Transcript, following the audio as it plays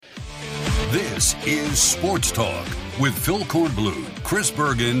This is Sports Talk with Phil Kornblut, Chris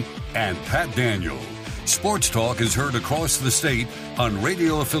Bergen, and Pat Daniel. Sports Talk is heard across the state on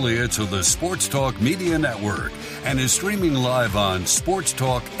radio affiliates of the Sports Talk Media Network and is streaming live on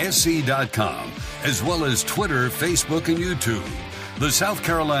sportstalksc.com, as well as Twitter, Facebook, and YouTube. The South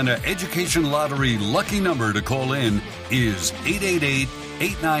Carolina Education Lottery lucky number to call in is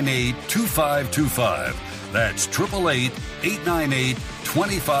 888-898-2525. That's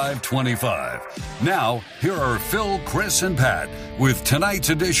 888-898-2525. Now, here are Phil, Chris, and Pat with tonight's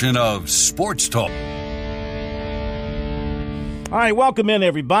edition of Sports Talk. All right, welcome in,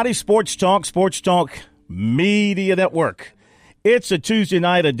 everybody. Sports Talk Media Network. It's a Tuesday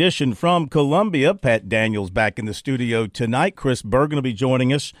night edition from Columbia. Pat Daniels back in the studio tonight. Chris Bergen will be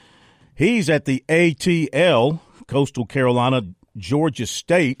joining us. He's at the ATL, Coastal Carolina, Georgia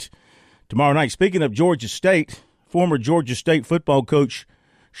State, tomorrow night. Speaking of Georgia State, former Georgia State football coach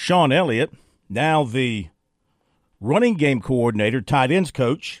Sean Elliott, now the running game coordinator, tight ends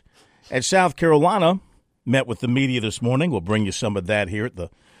coach at South Carolina, met with the media this morning. We'll bring you some of that here at the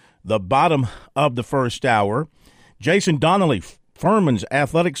bottom of the first hour. Jason Donnelly, Furman's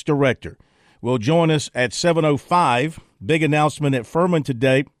athletics director, will join us at 7:05. Big announcement at Furman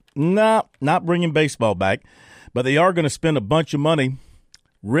today. Not bringing baseball back, but they are going to spend a bunch of money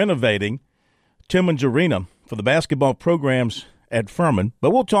renovating Timmons Arena for the basketball programs at Furman. But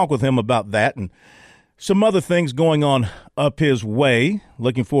we'll talk with him about that and some other things going on up his way.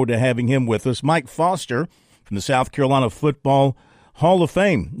 Looking forward to having him with us. Mike Foster from the South Carolina Football Hall of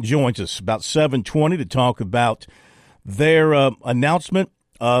Fame joins us about 7:20 to talk about their announcement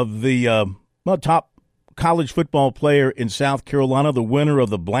of the top college football player in South Carolina, the winner of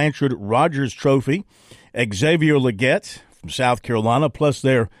the Blanchard Rogers Trophy, Xavier Legette from South Carolina, plus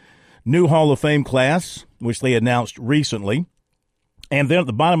their new Hall of Fame class, which they announced recently. And then at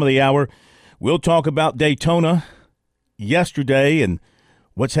the bottom of the hour, we'll talk about Daytona yesterday and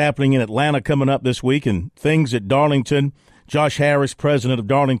what's happening in Atlanta coming up this week and things at Darlington. Josh Harris, president of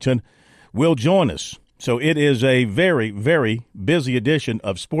Darlington, will join us. So it is a very, very busy edition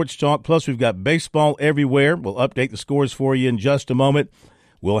of Sports Talk. Plus, we've got baseball everywhere. We'll update the scores for you in just a moment.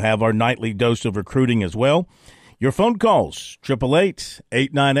 We'll have our nightly dose of recruiting as well. Your phone calls,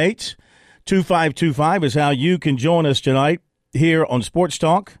 888-898-2525 is how you can join us tonight here on Sports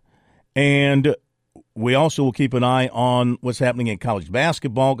Talk. And we also will keep an eye on what's happening in college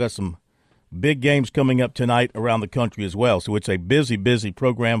basketball. Got some big games coming up tonight around the country as well. So it's a busy, busy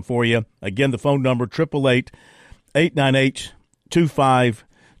program for you. Again, the phone number,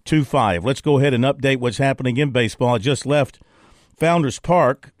 888-898-2525. Let's go ahead and update what's happening in baseball. I just left Founders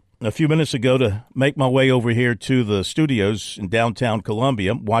Park a few minutes ago to make my way over here to the studios in downtown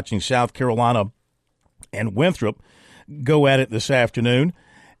Columbia, watching South Carolina and Winthrop go at it this afternoon.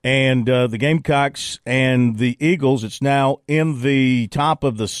 And the Gamecocks and the Eagles, it's now in the top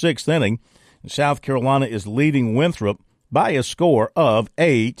of the sixth inning. South Carolina is leading Winthrop by a score of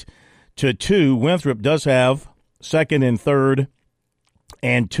 8-2. Winthrop does have second and third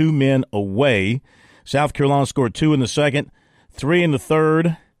and two men away. South Carolina scored 2 in the second, 3 in the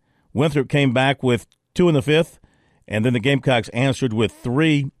third. Winthrop came back with 2 in the fifth, and then the Gamecocks answered with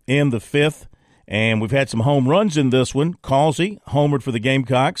 3 in the fifth. And we've had some home runs in this one. Causey homered for the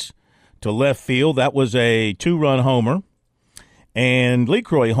Gamecocks to left field. That was a 2-run homer. And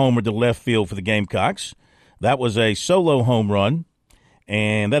LeCroy homered to left field for the Gamecocks. That was a solo home run.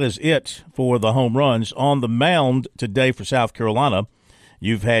 And that is it for the home runs. On the mound today for South Carolina,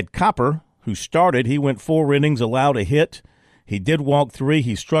 you've had Copper, who started. He went 4 innings, allowed a hit. He did walk 3.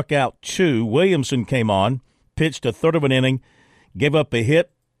 He struck out 2. Williamson came on, pitched a third of an inning, gave up a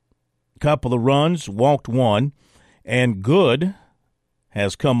hit, couple of runs, walked 1. And Good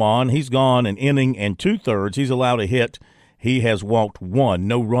has come on. He's gone an inning and 2/3. He's allowed a hit. He has walked 1.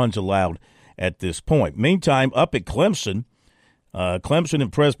 No runs allowed at this point. Meantime, up at Clemson, Clemson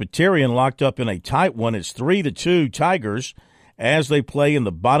and Presbyterian locked up in a tight one. It's 3-2 Tigers as they play in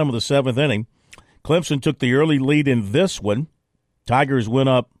the bottom of the 7th inning. Clemson took the early lead in this one. Tigers went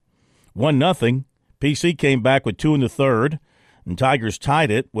up 1-0. PC came back with 2 in the third, and Tigers tied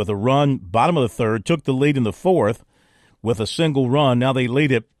it with a run bottom of the third, took the lead in the fourth with a single run. Now they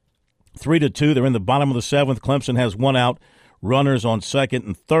lead it 3-2. They're in the bottom of the 7th. Clemson has 1 out, runners on second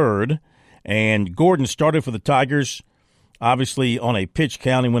and third. And Gordon started for the Tigers, obviously on a pitch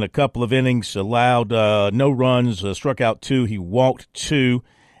count. He went a couple of innings, allowed no runs, struck out 2. He walked 2.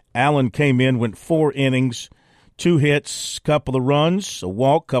 Allen came in, went 4 innings, 2 hits, couple of runs, a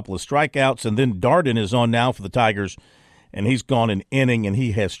walk, couple of strikeouts, and then Darden is on now for the Tigers, and he's gone an inning, and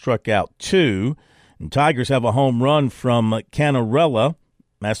he has struck out 2. And Tigers have a home run from Canarella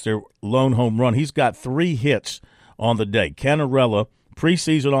That's their lone home run. He's got 3 hits on the day. Cannarella,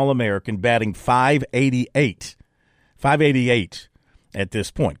 preseason All-American, batting .588. .588 at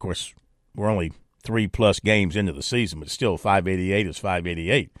this point. Of course, we're only 3+ games into the season, but still .588 is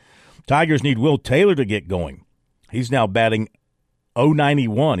 .588. Tigers need Will Taylor to get going. He's now batting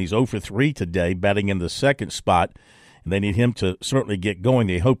 .091. He's 0 for 3 today, batting in the second spot. And they need him to certainly get going.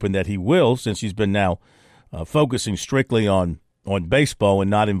 They're hoping that he will, since he's been now focusing strictly on baseball and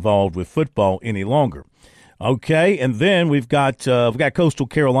not involved with football any longer. Okay, and then we've got Coastal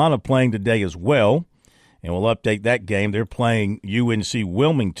Carolina playing today as well, and we'll update that game. They're playing UNC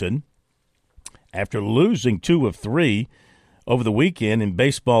Wilmington after losing 2 of 3 over the weekend in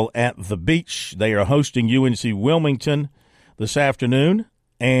baseball at the beach. They are hosting UNC Wilmington this afternoon,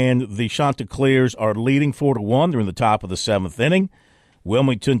 and the Chanticleers are leading 4-1. They're in the top of the 7th inning.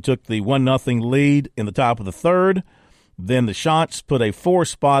 Wilmington took the 1-0 lead in the top of the 3rd. Then the Chants put a 4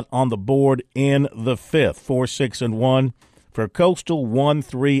 spot on the board in the 5th. 4-6-1 for Coastal,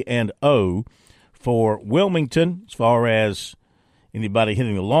 1-3-0 for Wilmington. As far as anybody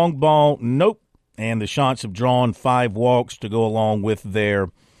hitting the long ball, nope. And the Chants have drawn 5 walks to go along with their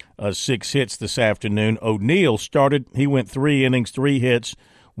 6 hits this afternoon. O'Neill started. He went 3 innings, 3 hits,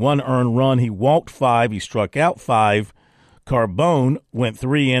 1 earned run. He walked 5. He struck out 5. Carbone went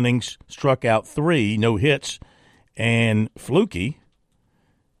 3 innings, struck out 3, no hits. And Fluky,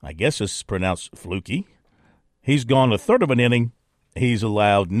 I guess it's pronounced Fluky, he's gone a third of an inning. He's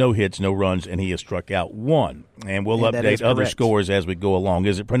allowed no hits, no runs, and he has struck out 1. And we'll update other scores as we go along.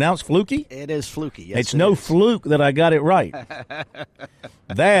 Is it pronounced Fluky? It is Fluky, yes. It's no fluke that I got it right.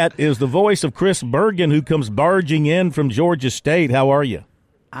 That is the voice of Chris Bergen, who comes barging in from Georgia State. How are you?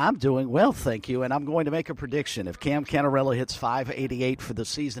 I'm doing well, thank you, and I'm going to make a prediction. If Cam Cannarella hits .588 for the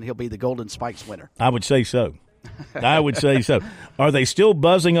season, he'll be the Golden Spikes winner. I would say so. I would say so. Are they still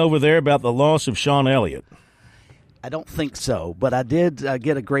buzzing over there about the loss of Sean Elliott? I don't think so, but I did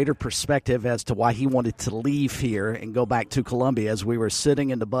get a greater perspective as to why he wanted to leave here and go back to Columbia as we were sitting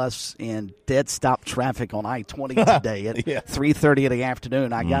in the bus in dead-stop traffic on I-20 today at 3:30 in the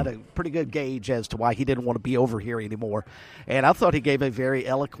afternoon. I got a pretty good gauge as to why he didn't want to be over here anymore. And I thought he gave a very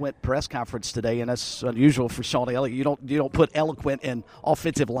eloquent press conference today, and that's unusual for Sean Elliott. You don't put eloquent and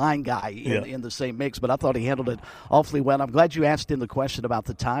offensive line guy in the same mix, but I thought he handled it awfully well. I'm glad you asked him the question about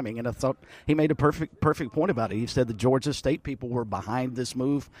the timing, and I thought he made a perfect point about it. He said the Georgia State people were behind this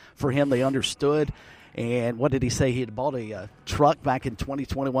move for him. They understood. And what did he say? He had bought a truck back in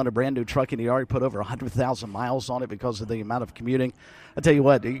 2021, a brand new truck, and he already put over 100,000 miles on it because of the amount of commuting. I tell you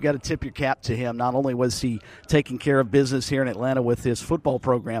what, you got to tip your cap to him. Not only was he taking care of business here in Atlanta with his football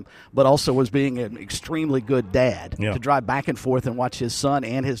program, but also was being an extremely good dad to drive back and forth and watch his son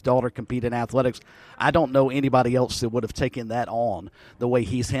and his daughter compete in athletics. I don't know anybody else that would have taken that on the way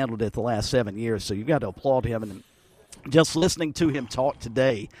he's handled it the last 7 years. So you got to applaud him. And just listening to him talk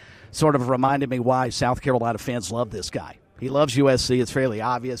today sort of reminded me why South Carolina fans love this guy. He loves USC. It's fairly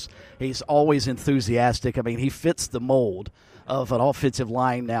obvious. He's always enthusiastic. I mean, he fits the mold of an offensive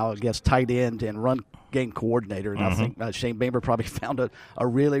line now, I guess, tight end and run game coordinator. And I think Shane Beamer probably found a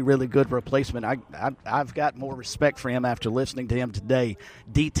really, really good replacement. I've got more respect for him after listening to him today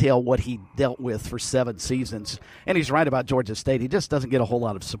detail what he dealt with for 7 seasons. And he's right about Georgia State. He just doesn't get a whole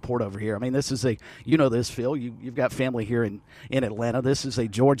lot of support over here. I mean, this is you know this, Phil. You've got family here in Atlanta. This is a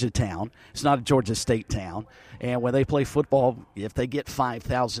Georgia town. It's not a Georgia State town. And when they play football, if they get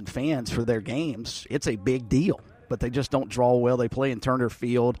 5,000 fans for their games, it's a big deal. But they just don't draw well. They play in Turner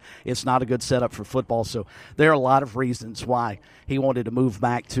Field. It's not a good setup for football. So there are a lot of reasons why he wanted to move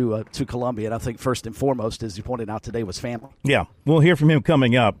back to Columbia. And I think first and foremost, as you pointed out today, was family. Yeah, we'll hear from him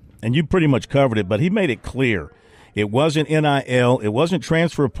coming up. And you pretty much covered it, but he made it clear. It wasn't NIL. It wasn't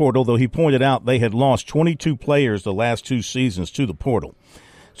transfer portal, though he pointed out they had lost 22 players the last 2 seasons to the portal.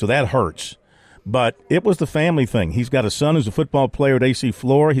 So that hurts. But it was the family thing. He's got a son who's a football player at AC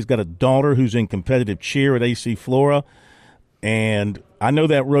Flora. He's got a daughter who's in competitive cheer at AC Flora. And I know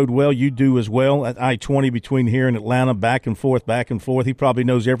that road well. You do as well. At I-20 between here and Atlanta, back and forth, back and forth. He probably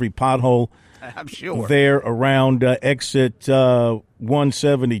knows every pothole I'm sure there around exit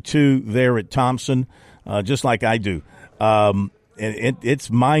 172 there at Thompson, just like I do. And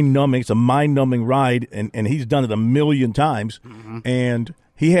it's mind-numbing. It's a mind-numbing ride, and he's done it a million times. And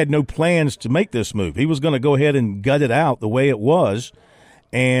he had no plans to make this move. He was going to go ahead and gut it out the way it was,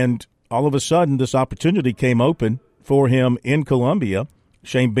 and all of a sudden this opportunity came open for him in Columbia.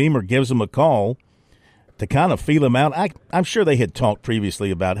 Shane Beamer gives him a call to kind of feel him out. I'm sure they had talked previously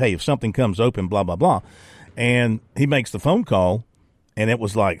about, hey, if something comes open, blah, blah, blah. And he makes the phone call, and it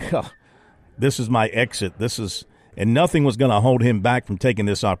was like, this is my exit. and nothing was going to hold him back from taking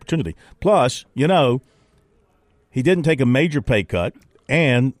this opportunity. Plus, he didn't take a major pay cut,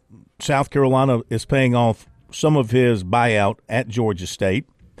 and South Carolina is paying off some of his buyout at Georgia State,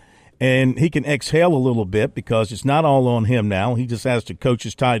 and he can exhale a little bit because it's not all on him now. He just has to coach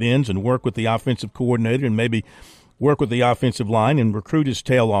his tight ends and work with the offensive coordinator and maybe work with the offensive line and recruit his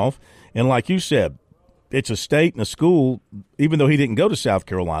tail off. And like you said, it's a state and a school, even though he didn't go to South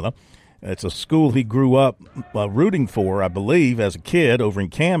Carolina, it's a school he grew up rooting for, I believe, as a kid over in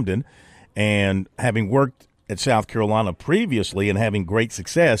Camden. And having worked at South Carolina previously and having great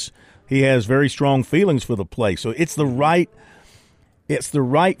success, he has very strong feelings for the place. So it's the right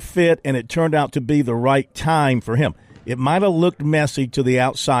fit, and it turned out to be the right time for him. It might have looked messy to the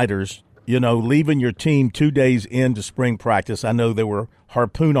outsiders, leaving your team 2 days into spring practice. I know there were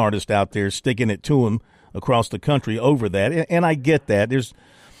harpoon artists out there sticking it to him across the country over that, and I get that.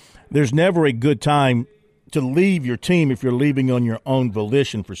 There's never a good time to leave your team if you're leaving on your own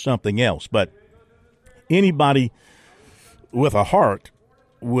volition for something else. But anybody with a heart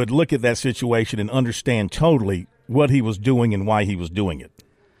would look at that situation and understand totally what he was doing and why he was doing it.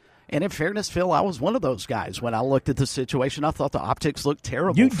 And in fairness, Phil, I was one of those guys. When I looked at the situation, I thought the optics looked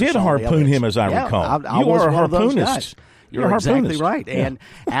terrible. You did harpoon him, as I recall. I was a harpoonist. You're exactly harpoonist. right. And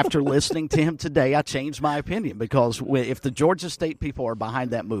after listening to him today, I changed my opinion because if the Georgia State people are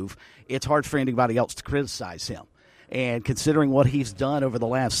behind that move, it's hard for anybody else to criticize him. And considering what he's done over the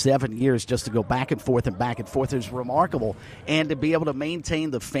last 7 years, just to go back and forth is remarkable. And to be able to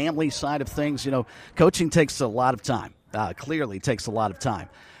maintain the family side of things, coaching takes a lot of time. Clearly takes a lot of time.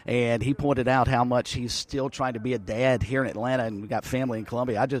 And he pointed out how much he's still trying to be a dad here in Atlanta, and we got family in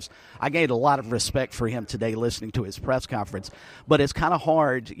Columbia. I gained a lot of respect for him today listening to his press conference. But it's kind of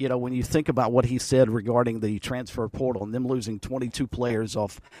hard, when you think about what he said regarding the transfer portal and them losing 22 players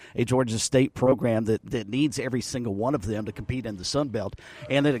off a Georgia State program that needs every single one of them to compete in the Sun Belt.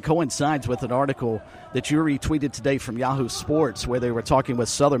 And that it coincides with an article that you retweeted today from Yahoo Sports where they were talking with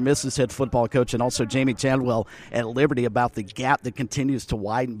Southern Miss's head football coach and also Jamie Chadwell at Liberty about the gap that continues to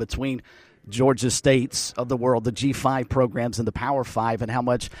widen between Georgia States of the world, the G5 programs and the Power 5, and how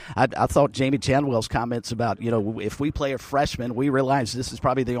much I thought Jamie Chadwell's comments about, if we play a freshman, we realize this is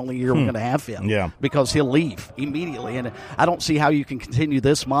probably the only year we're going to have him because he'll leave immediately. And I don't see how you can continue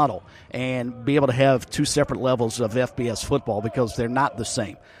this model and be able to have two separate levels of FBS football because they're not the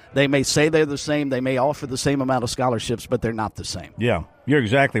same. They may say they're the same. They may offer the same amount of scholarships, but they're not the same. Yeah, you're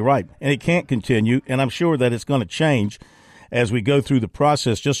exactly right. And it can't continue, and I'm sure that it's going to change as we go through the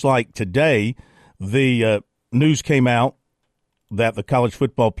process. Just like today, the news came out that the College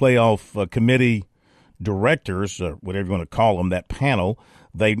Football Playoff Committee directors, or whatever you want to call them, that panel,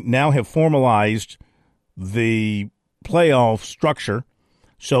 they now have formalized the playoff structure.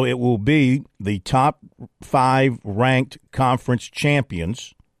 So it will be the top 5 ranked conference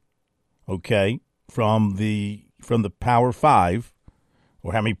champions, from the Power 5.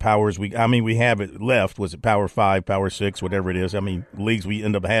 Or how many powers we have it left. Was it Power 5, Power 6, whatever it is? Leagues we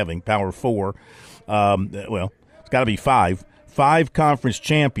end up having, Power 4. It's got to be 5. 5 conference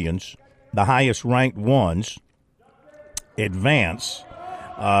champions, the highest ranked ones, advance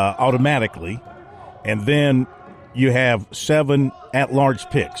automatically. And then you have 7 at-large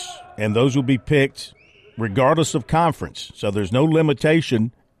picks. And those will be picked regardless of conference. So there's no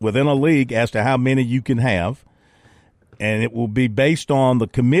limitation within a league as to how many you can have. And it will be based on the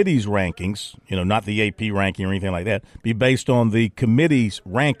committee's rankings, not the AP ranking or anything like that, be based on the committee's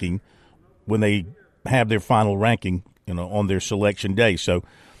ranking when they have their final ranking, on their selection day. So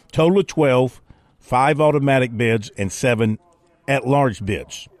total of 12, 5 automatic bids, and 7 at-large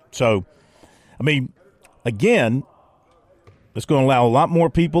bids. So, again, it's going to allow a lot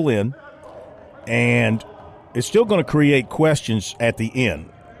more people in, and it's still going to create questions at the end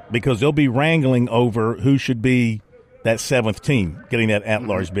because they'll be wrangling over who should be that 7th team getting that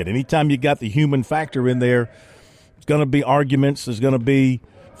at-large bid. Anytime you got the human factor in there, there's going to be arguments, there's going to be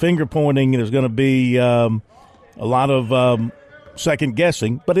finger-pointing, and there's going to be a lot of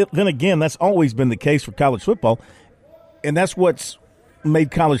second-guessing. But then again, that's always been the case for college football, and that's what's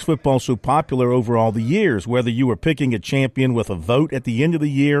made college football so popular over all the years, whether you were picking a champion with a vote at the end of the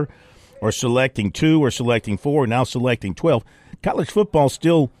year or selecting 2 or selecting 4 or now selecting 12. College football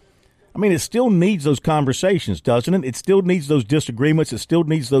still – it still needs those conversations, doesn't it? It still needs those disagreements. It still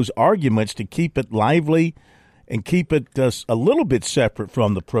needs those arguments to keep it lively and keep it a little bit separate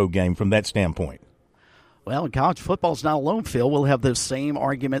from the pro game from that standpoint. Well, college football's not alone, Phil. We'll have the same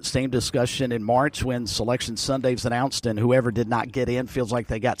argument, same discussion in March when Selection Sunday's announced and whoever did not get in feels like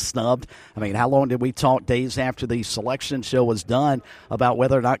they got snubbed. I mean, how long did we talk days after the selection show was done about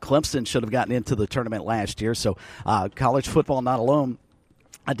whether or not Clemson should have gotten into the tournament last year? So college football not alone.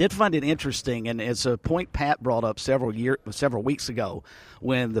 I did find it interesting, and it's a point Pat brought up several weeks ago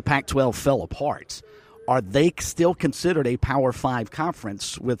when the Pac-12 fell apart. Are they still considered a Power 5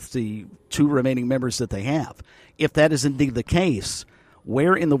 conference with the 2 remaining members that they have? If that is indeed the case,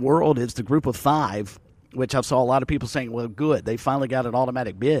 where in the world is the group of 5, which I saw a lot of people saying, well, good, they finally got an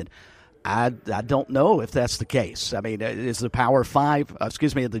automatic bid. I don't know if that's the case. I mean, is the Power 5, the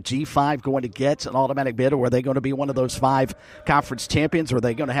G5 going to get an automatic bid, or are they going to be one of those 5 conference champions, or are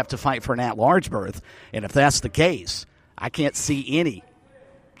they going to have to fight for an at-large berth? And if that's the case, I can't see any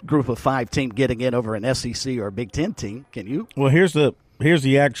group of 5 team getting in over an SEC or a Big Ten team. Can you? Well, here's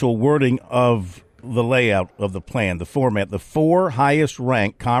the actual wording of the layout of the plan, the format. The 4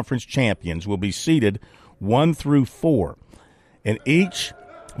 highest-ranked conference champions will be seeded 1 through 4, and each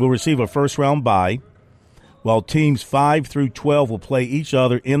will receive a first-round bye, while teams 5 through 12 will play each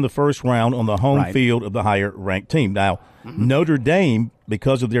other in the first round on the home field of the higher-ranked team. Now, Notre Dame,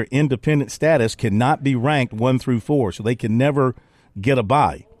 because of their independent status, cannot be ranked 1 through 4, so they can never get a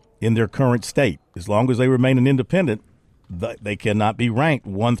bye in their current state. As long as they remain an independent, they cannot be ranked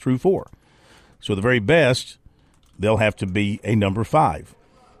 1 through 4. So the very best, they'll have to be a number 5.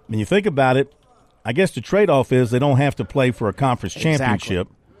 When you think about it, I guess the trade-off is they don't have to play for a conference championship.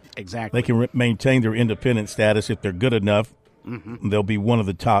 Exactly. They can maintain their independent status if they're good enough. They'll be one of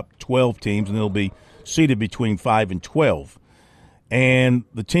the top 12 teams, and they'll be seated between 5 and 12. And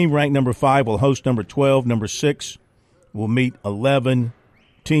the team ranked number 5 will host number 12. Number 6 will meet 11.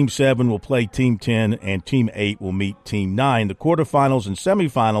 Team 7 will play Team 10, and Team 8 will meet Team 9. The quarterfinals and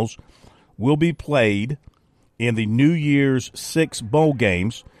semifinals will be played in the New Year's 6 bowl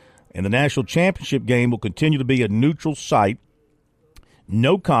games, and the national championship game will continue to be a neutral site.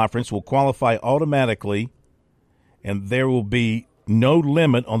 No conference will qualify automatically, and there will be no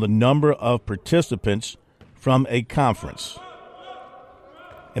limit on the number of participants from a conference.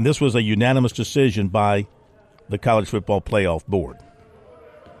 And this was a unanimous decision by the College Football Playoff Board.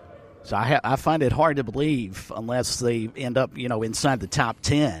 So I find it hard to believe unless they end up, inside the top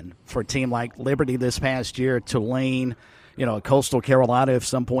 10 for a team like Liberty this past year, Tulane, Coastal Carolina at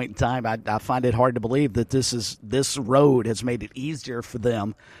some point in time. I find it hard to believe that this road has made it easier for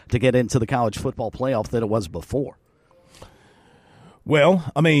them to get into the college football playoff than it was before.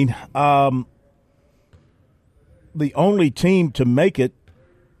 Well, I mean, the only team to make it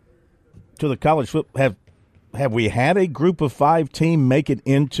to the college football have we had a group of 5 team make it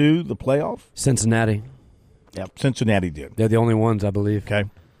into the playoff? Cincinnati. Yep, Cincinnati did. They're the only ones, I believe. Okay.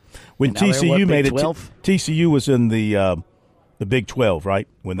 When TCU made it, TCU was in the Big 12, right?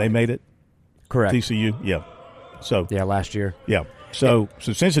 When they made it? Correct. TCU, yeah. So yeah, last year. Yeah. So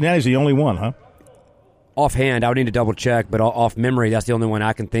Cincinnati's the only one, huh? Offhand, I would need to double check, but off memory, that's the only one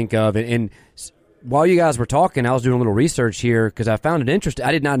I can think of. And while you guys were talking, I was doing a little research here because I found it interesting.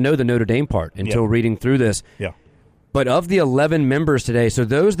 I did not know the Notre Dame part until reading through this. Yeah. But of the 11 members today, so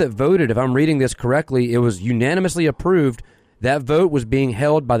those that voted, if I'm reading this correctly, it was unanimously approved. That vote was being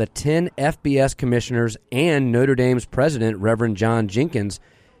held by the 10 FBS commissioners and Notre Dame's president, Reverend John Jenkins.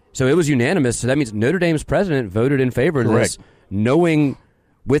 So it was unanimous. So that means Notre Dame's president voted in favor of this, knowing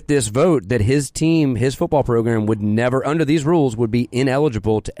with this vote that his team, his football program, would never, under these rules, would be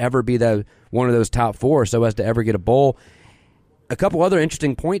ineligible to ever be one of those top 4 so as to ever get a bowl. A couple other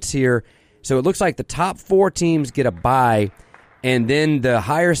interesting points here. So it looks like the top 4 teams get a bye, and then the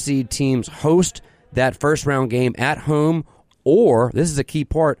higher seed teams host that first-round game at home, or, this is a key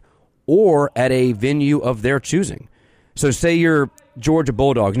part, or at a venue of their choosing. So say you're Georgia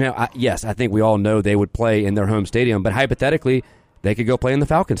Bulldogs. Now, yes, I think we all know they would play in their home stadium, but hypothetically, they could go play in the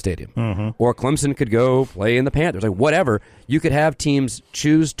Falcon Stadium. Or Clemson could go play in the Panthers. Like, whatever. You could have teams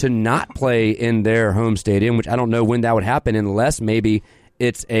choose to not play in their home stadium, which I don't know when that would happen unless maybe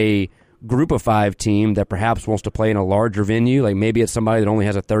it's a group of 5 team that perhaps wants to play in a larger venue. Like maybe it's somebody that only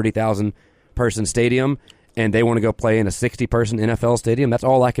has a 30,000-person stadium and they want to go play in a 60-person NFL stadium. That's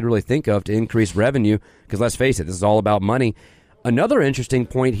all I could really think of to increase revenue because let's face it, this is all about money. Another interesting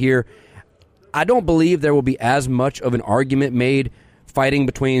point here, I don't believe there will be as much of an argument made fighting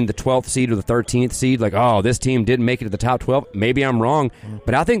between the 12th seed or the 13th seed, like, oh, this team didn't make it to the top 12. Maybe I'm wrong,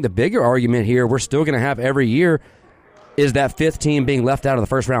 but I think the bigger argument here we're still going to have every year is that 5th team being left out of the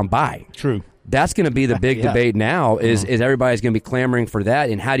first round bye. True. That's going to be the big debate now is everybody's going to be clamoring for that,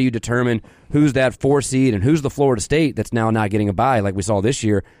 and how do you determine who's that 4 seed and who's the Florida State that's now not getting a bye like we saw this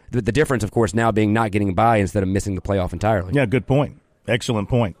year? The difference, of course, now being not getting a bye instead of missing the playoff entirely. Yeah, good point. Excellent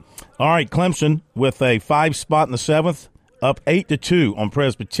point. All right, Clemson with a 5 spot in the 7th, up 8-2 on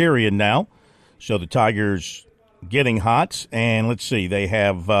Presbyterian now. So the Tigers getting hot, and let's see, they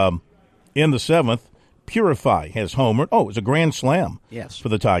have in the 7th, Purify has homered. Oh, it's a grand slam for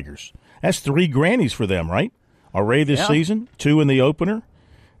the Tigers. That's 3 grannies for them, right? Already this season, 2 in the opener,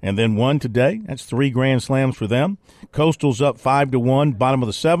 and then 1 today. That's 3 grand slams for them. Coastal's up 5-1, bottom of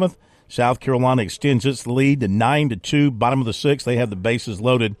the 7th. South Carolina extends its lead to 9-2, bottom of the 6th. They have the bases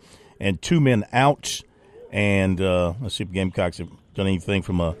loaded and 2 men out. And let's see if Gamecocks have done anything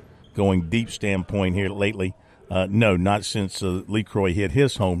from a going deep standpoint here lately. No, not since LeCroy hit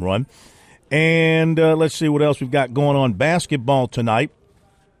his home run. And let's see what else we've got going on. Basketball tonight.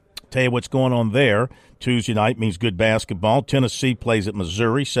 Tell you what's going on there. Tuesday night means good basketball. Tennessee plays at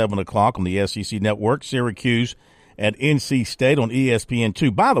Missouri, 7 o'clock on the SEC Network. Syracuse at NC State on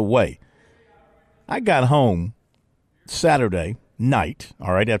ESPN2. By the way, I got home Saturday night,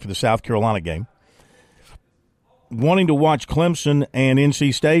 all right, after the South Carolina game, wanting to watch Clemson and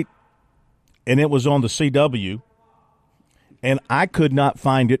NC State, and it was on the CW, and I could not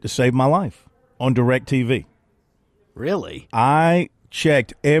find it to save my life on DirecTV. Really? I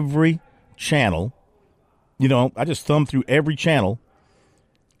checked every channel. You know, I just thumbed through every channel,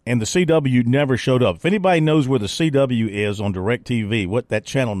 and the CW never showed up. If anybody knows where the CW is on DirecTV, what that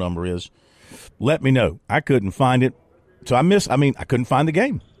channel number is, let me know. I couldn't find it. So I couldn't find the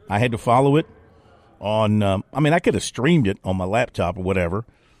game. I had to follow it on, I could have streamed it on my laptop or whatever,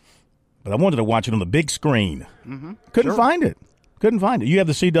 but I wanted to watch it on the big screen. Mm-hmm. Couldn't find it. You have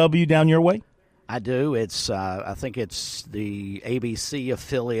the CW down your way? I do. It's I think it's the ABC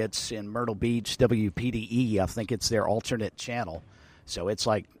affiliates in Myrtle Beach, WPDE. I think it's their alternate channel. So it's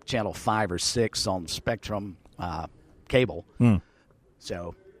like channel 5 or 6 on Spectrum cable.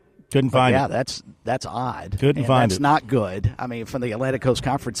 So couldn't find it. Yeah, that's odd. Couldn't find it. That's not good. I mean, from the Atlantic Coast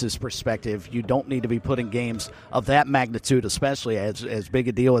Conference's perspective, you don't need to be putting games of that magnitude, especially as big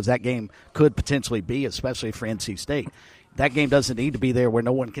a deal as that game could potentially be, especially for NC State. That game doesn't need to be there where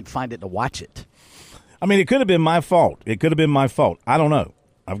no one can find it to watch it. I mean, it could have been my fault. I don't know.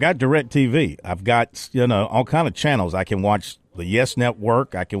 I've got DirecTV. I've got, all kind of channels. I can watch the Yes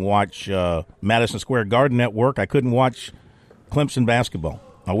Network. I can watch Madison Square Garden Network. I couldn't watch Clemson basketball.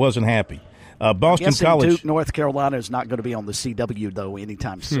 I wasn't happy. Boston College. Duke, North Carolina is not going to be on the CW, though,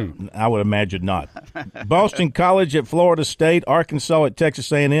 anytime soon. I would imagine not. Boston College at Florida State. Arkansas at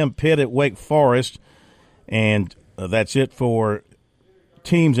Texas A&M. Pitt at Wake Forest. And that's it for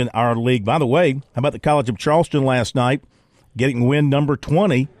teams in our league. By the way, how about the College of Charleston last night, getting win number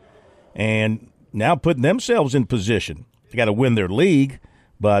 20, and now putting themselves in position. They got to win their league,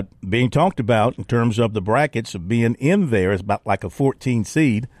 but being talked about in terms of the brackets of being in there is about like a 14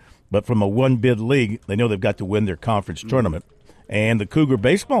 seed, but from a one-bid league, they know they've got to win their conference tournament. And the Cougar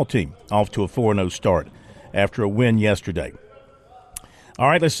baseball team off to a 4-0 start after a win yesterday. All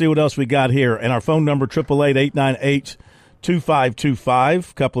right, let's see what else we got here. And our phone number,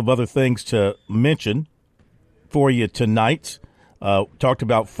 888-898-2525. A couple of other things to mention for you tonight. Talked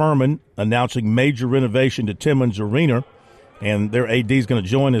about Furman announcing major renovation to Timmons Arena, and their AD is going to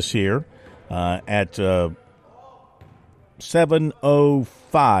join us here at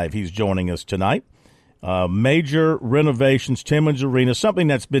 7:05. He's joining us tonight. Major renovations, Timmons Arena, something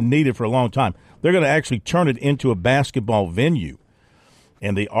that's been needed for a long time. They're going to actually turn it into a basketball venue,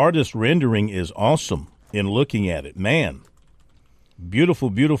 and the artist rendering is awesome in looking at it. Man, beautiful,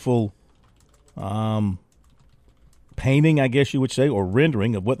 beautiful painting, I guess you would say, or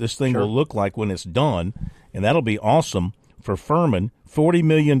rendering of what this thing will look like when it's done, and that'll be awesome for Furman. $40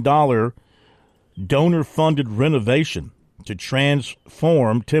 million donor-funded renovation to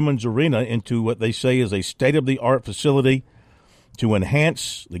transform Timmons Arena into what they say is a state-of-the-art facility to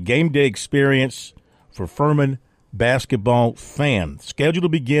enhance the game day experience for Furman basketball fans. Scheduled to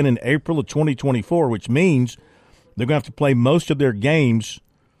begin in April of 2024, which means they're going to have to play most of their games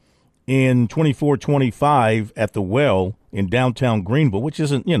in 24-25 at the Well in downtown Greenville, which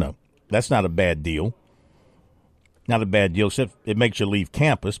isn't, that's not a bad deal. Not a bad deal, except it makes you leave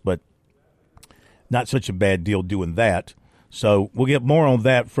campus, but not such a bad deal doing that. So we'll get more on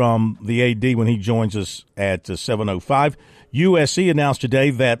that from the AD when he joins us at 7:05. USC announced today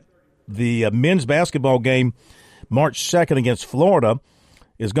that the men's basketball game March 2nd against Florida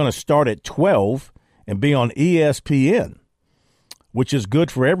is going to start at 12 and be on ESPN, which is good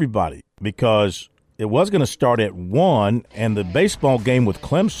for everybody because It was going to start at 1, and the baseball game with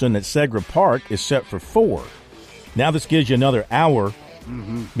Clemson at Segra Park is set for 4. Now this gives you another hour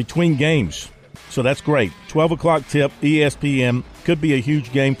between games. So that's great. 12 o'clock tip, ESPN. Could be a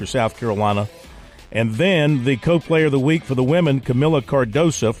huge game for South Carolina. And then the co-player of the week for the women, Camila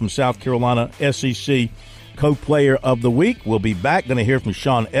Cardoso from South Carolina, SEC co-player of the week. We'll be back. Going to hear from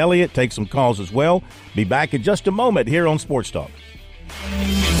Sean Elliott, take some calls as well. Be back in just a moment here on Sports Talk.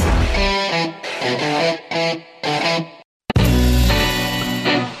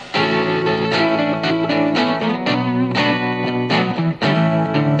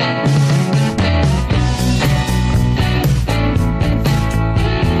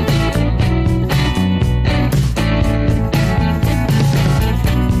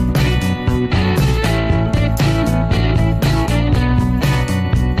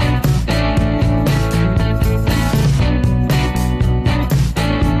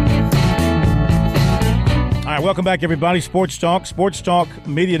 Welcome back, everybody. Sports Talk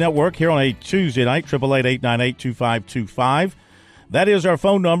Media Network here on a Tuesday night, 888-898-2525. That is our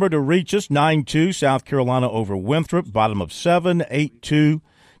phone number to reach us, 9-2, South Carolina over Winthrop, bottom of 7, 8-2,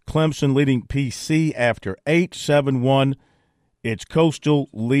 Clemson leading PC after 8, 7-1. It's Coastal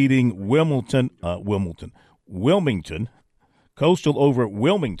leading Wilmington, Coastal over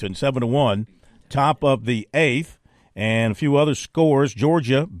Wilmington, 7-1, top of the 8th. And a few other scores.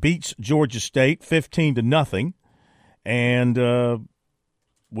 Georgia beats Georgia State 15-0. And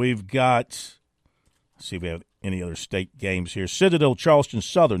we've got, let's see if we have any other state games here. Citadel, Charleston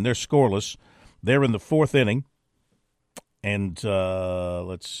Southern, they're scoreless. They're in the 4th inning. And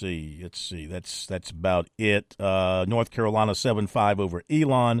let's see. That's about it. North Carolina 7-5 over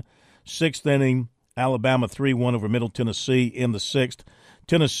Elon. 6th inning. Alabama 3-1 over Middle Tennessee in the 6th.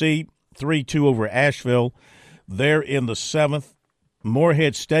 Tennessee 3-2 over Asheville. They're in the 7th.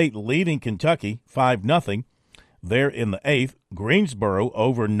 Morehead State leading Kentucky 5-0. They're in the 8th. Greensboro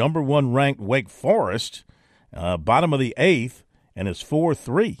over number 1 ranked Wake Forest, bottom of the 8th, and it's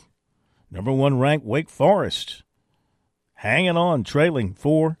 4-3. Number 1 ranked Wake Forest hanging on, trailing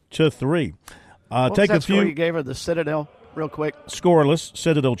 4-3. What Take was that a few. score you gave her, the Citadel, real quick? Scoreless.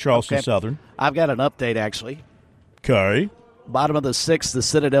 Citadel, Charleston Okay. Southern. I've got an update, actually. Okay. Bottom of the 6th, the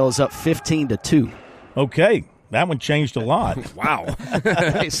Citadel is up 15-2. Okay. That one changed a lot. Wow.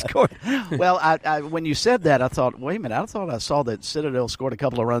 They scored. Well, I when you said that, I thought, wait a minute. I thought I saw that Citadel scored a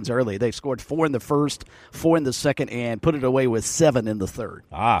couple of runs early. They scored 4 in the 1st, 4 in the 2nd, and put it away with 7 in the 3rd.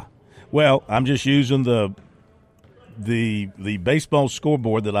 Well, I'm just using the baseball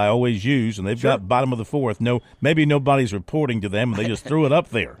scoreboard that I always use, and they've got bottom of the 4th. No, maybe nobody's reporting to them, and they just threw it up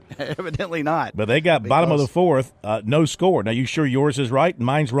there. Evidently not. But they got bottom of the 4th, no score. Now, you sure yours is right and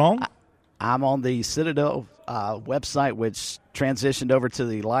mine's wrong? I'm on the Citadel website, which transitioned over to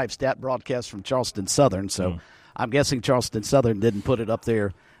the live stat broadcast from Charleston Southern. So I'm guessing Charleston Southern didn't put it up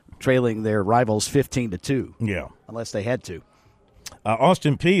there, trailing their rivals 15-2. Yeah, unless they had to.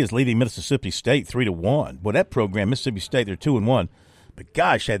 Austin Peay is leading Mississippi State 3-1. Well, that program, Mississippi State, they're 2-1. But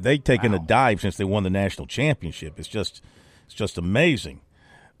gosh, had they taken a dive since they won the national championship? It's just amazing.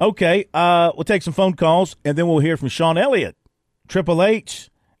 Okay, we'll take some phone calls and then we'll hear from Sean Elliott.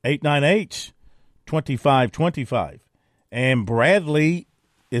 888-898-2525. And Bradley,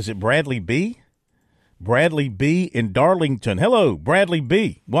 is it Bradley B? Bradley B in Darlington. Hello, Bradley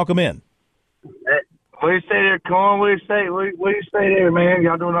B. Welcome in. What do you say there, Corn? What do you say there, man?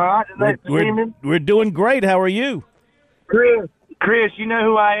 Y'all doing all right tonight this evening? We're doing great. How are you? Chris, you know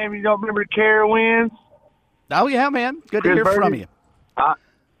who I am. You don't remember Carowinds? Oh, yeah, man. Good to hear from you.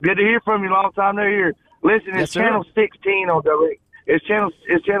 Good to hear from you. Long time no hear. Listen, it's channel 16 on Direct. It's channel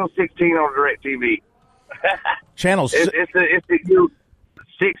 16 on Direct TV. Channel it's the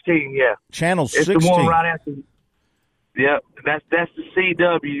 16, yeah. Channel 16. It's the one right after. Yeah, that's the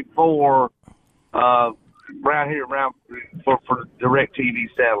CW for around for Direct TV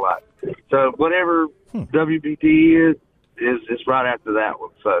satellite. So whatever WBT is it's right after that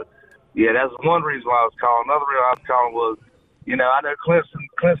one. So yeah, that's one reason why I was calling. Another reason I was calling was, I know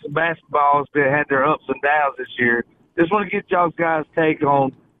Clemson basketball has had their ups and downs this year. Just want to get y'all guys' take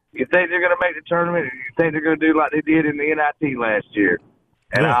on, you think they're going to make the tournament, or you think they're going to do like they did in the NIT last year?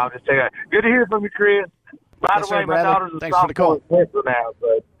 And I'll just take it. Good to hear from you, Chris. By the way, my daughter's a sophomore at Clemson now.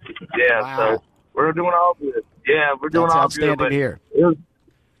 So, yeah, so we're doing all good. Yeah, we're doing all good. Outstanding here.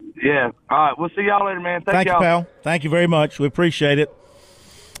 Yeah. All right. We'll see y'all later, man. Thank you, pal. Thank you very much. We appreciate it.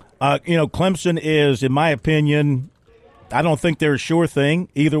 Clemson is, in my opinion, I don't think they're a sure thing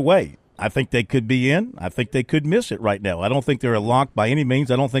either way. I think they could be in. I think they could miss it right now. I don't think they're a lock by any means.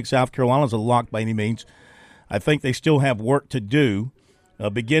 I don't think South Carolina's a lock by any means. I think they still have work to do.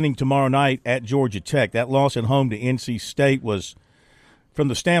 beginning tomorrow night at Georgia Tech. That loss at home to NC State was, from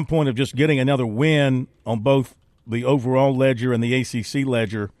the standpoint of just getting another win on both the overall ledger and the ACC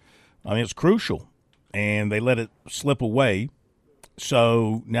ledger, I mean, it's crucial. And they let it slip away.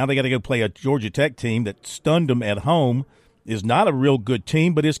 So now they got to go play a Georgia Tech team that stunned them at home, is not a real good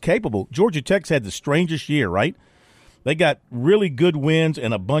team, but is capable. Georgia Tech's had the strangest year, right? They got really good wins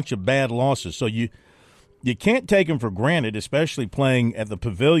and a bunch of bad losses. So you can't take them for granted, especially playing at the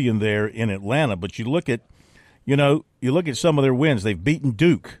Pavilion there in Atlanta. But you look at some of their wins. They've beaten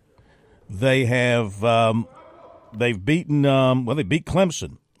Duke. They have they beat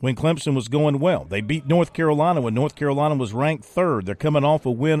Clemson when Clemson was going well. They beat North Carolina when North Carolina was ranked third. They're coming off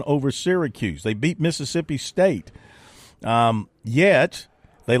a win over Syracuse. They beat Mississippi State. Yet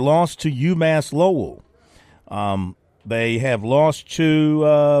they lost to UMass Lowell. They have lost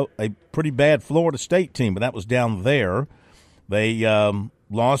to a pretty bad Florida State team, but that was down there. They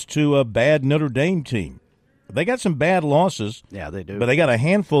lost to a bad Notre Dame team. They got some bad losses. Yeah, they do. But they got a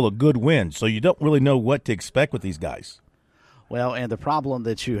handful of good wins, so you don't really know what to expect with these guys. Well, and the problem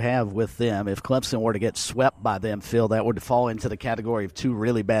that you have with them, if Clemson were to get swept by them, Phil, that would fall into the category of two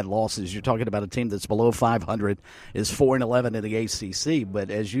really bad losses. You're talking about a team that's below 500, is 4-11 in the ACC. But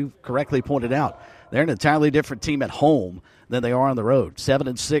as you correctly pointed out, they're an entirely different team at home than they are on the road.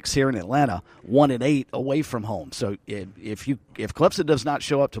 7-6 here in Atlanta, 1-8 away from home. So if Clemson does not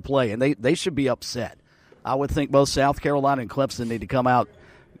show up to play, and they should be upset, I would think both South Carolina and Clemson need to come out.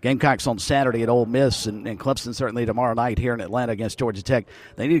 Gamecocks on Saturday at Ole Miss, and Clemson certainly tomorrow night here in Atlanta against Georgia Tech.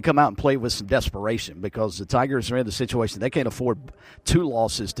 They need to come out and play with some desperation because the Tigers are in the situation they can't afford two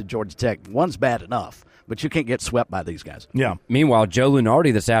losses to Georgia Tech. One's bad enough, but you can't get swept by these guys. Yeah. Meanwhile, Joe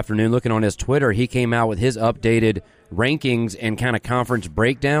Lunardi this afternoon, looking on his Twitter, he came out with his updated rankings and kind of conference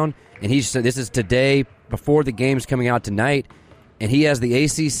breakdown, and he said this is today before the game's coming out tonight. And he has the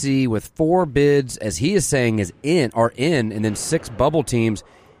ACC with 4 bids, as he is saying, are in, and then 6 bubble teams.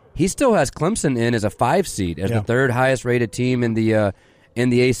 He still has Clemson in as a 5 seed, as the third highest rated team in the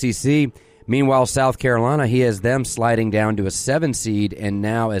ACC. Meanwhile, South Carolina, he has them sliding down to a 7 seed, and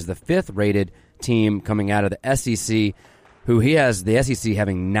now as the 5th rated team coming out of the SEC, who he has the SEC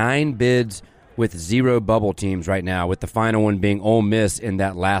having 9 bids with 0 bubble teams right now, with the final one being Ole Miss in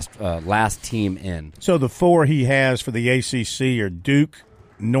that last team in. So the 4 he has for the ACC are Duke,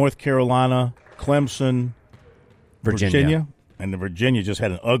 North Carolina, Clemson, Virginia. And the Virginia just had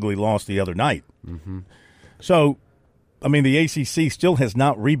an ugly loss the other night. Mm-hmm. So, I mean, the ACC still has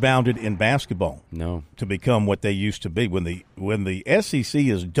not rebounded in basketball. No. To become what they used to be. When the SEC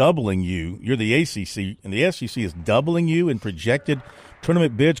is doubling you, you're the ACC, and the SEC is doubling you in projected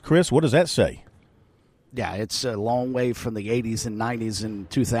tournament bids. Chris, what does that say? Yeah, it's a long way from the 80s and 90s and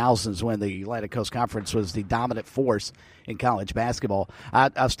 2000s when the Atlantic Coast Conference was the dominant force in college basketball.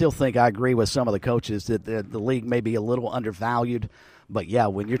 I still think I agree with some of the coaches that the league may be a little undervalued. But, yeah,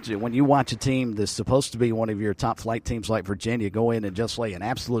 when you watch a team that's supposed to be one of your top flight teams like Virginia go in and just lay an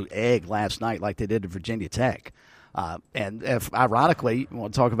absolute egg last night like they did to Virginia Tech. And if, ironically, you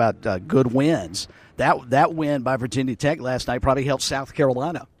want to talk about good wins, that win by Virginia Tech last night probably helped South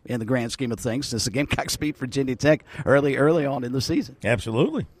Carolina in the grand scheme of things since the Gamecocks beat Virginia Tech early on in the season.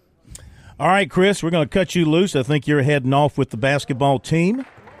 Absolutely. All right, Chris, we're going to cut you loose. I think you're heading off with the basketball team.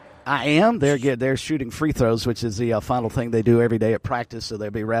 I am. They're shooting free throws, which is the final thing they do every day at practice. So they'll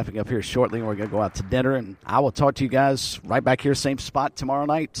be wrapping up here shortly, and we're going to go out to dinner. And I will talk to you guys right back here, same spot tomorrow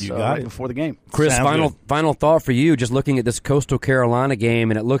night, right before the game. Chris, final thought for you, just looking at this Coastal Carolina game,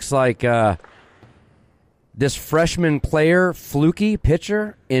 and it looks like this freshman player, Fluky,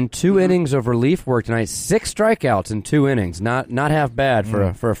 pitcher, in 2 innings of relief work tonight, 6 strikeouts in 2 innings. Not half bad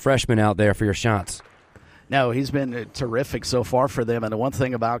for a freshman out there for your shots. No, he's been terrific so far for them. And the one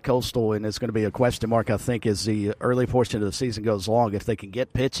thing about Coastal, and it's going to be a question mark, I think, as the early portion of the season goes along, if they can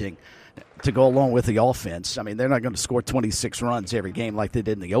get pitching to go along with the offense. I mean, they're not going to score 26 runs every game like they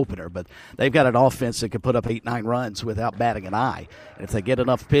did in the opener, but they've got an offense that can put up 8-9 runs without batting an eye. And if they get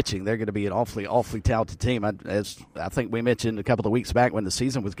enough pitching, they're going to be an awfully talented team. As I think we mentioned a couple of weeks back when the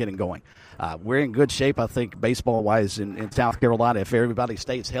season was getting going. We're in good shape, I think, baseball-wise in South Carolina if everybody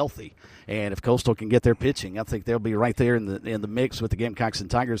stays healthy. And if Coastal can get their pitching, I think they'll be right there in the mix with the Gamecocks and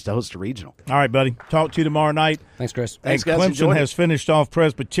Tigers to host a regional. All right, buddy. Talk to you tomorrow night. Thanks, Chris. Thanks, guys. Clemson has finished off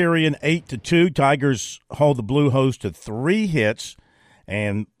Presbyterian 8-2. Tigers hold the Blue Hose to 3 hits.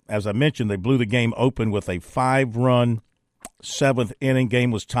 And as I mentioned, they blew the game open with a 5-run 7th inning.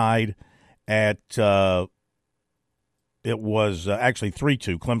 Game was tied at it was actually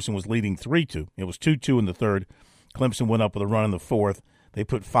 3-2. Clemson was leading 3-2. It was 2-2 in the 3rd. Clemson went up with a run in the 4th. They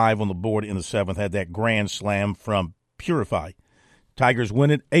put 5 on the board in the 7th, had that grand slam from Purify. Tigers win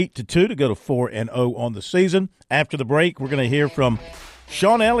it 8-2 to go to 4-0 on the season. After the break, we're going to hear from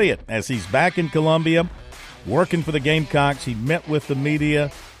Sean Elliott as he's back in Columbia working for the Gamecocks. He met with the media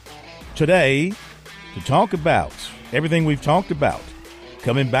today to talk about everything we've talked about.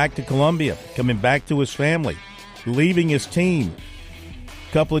 Coming back to Columbia, coming back to his family, leaving his team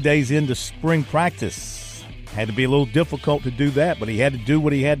a couple of days into spring practice. Had to be a little difficult to do that, but he had to do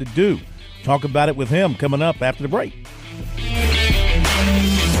what he had to do. Talk about it with him coming up after the break.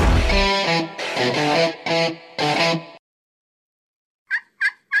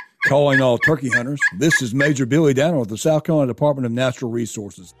 Calling all turkey hunters, this is Major Billy Downer with the South Carolina Department of Natural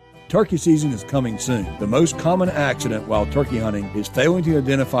Resources. Turkey season is coming soon. The most common accident while turkey hunting is failing to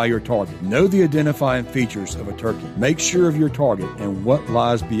identify your target. Know the identifying features of a turkey. Make sure of your target and what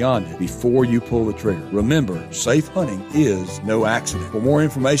lies beyond it before you pull the trigger. Remember, safe hunting is no accident. For more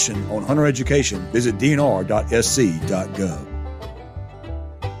information on hunter education, visit dnr.sc.gov.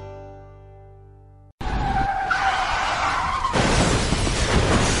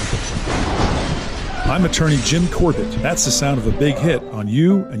 I'm attorney Jim Corbett. That's the sound of a big hit on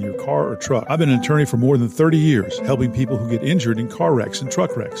you and your car or truck. I've been an attorney for more than 30 years, helping people who get injured in car wrecks and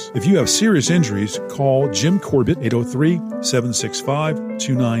truck wrecks. If you have serious injuries, call Jim Corbett,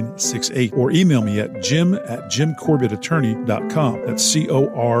 803-765-2968, or email me at jim@jimcorbettattorney.com. That's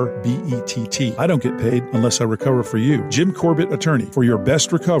Corbett. I don't get paid unless I recover for you. Jim Corbett Attorney, for your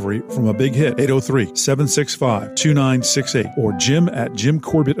best recovery from a big hit, 803-765-2968, or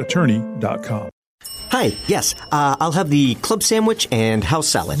jim@jimcorbettattorney.com. Hi, yes, I'll have the club sandwich and house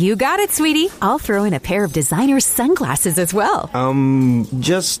salad. You got it, sweetie. I'll throw in a pair of designer sunglasses as well.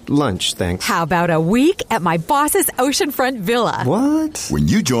 Just lunch, thanks. How about a week at my boss's oceanfront villa? What? When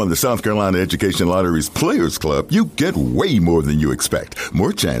you join the South Carolina Education Lottery's Players Club, you get way more than you expect.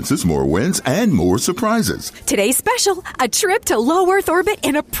 More chances, more wins, and more surprises. Today's special, a trip to low Earth orbit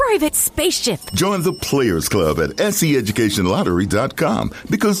in a private spaceship. Join the Players Club at seeducationlottery.com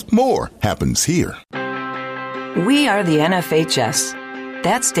because more happens here. We are the NFHS.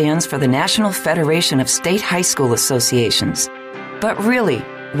 That stands for the National Federation of State High School Associations. But really,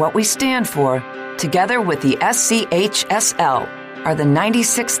 what we stand for, together with the SCHSL, are the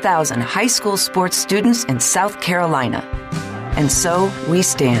 96,000 high school sports students in South Carolina. And so we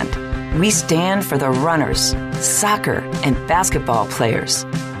stand. We stand for the runners, soccer, and basketball players.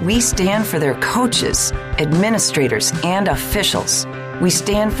 We stand for their coaches, administrators, and officials. We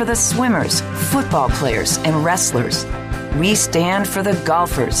stand for the swimmers, football players, and wrestlers. We stand for the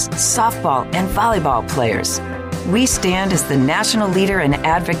golfers, softball, and volleyball players. We stand as the national leader and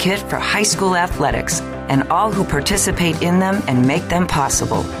advocate for high school athletics and all who participate in them and make them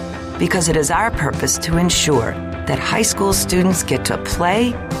possible. Because it is our purpose to ensure that high school students get to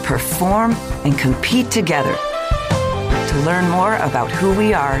play, perform, and compete together. To learn more about who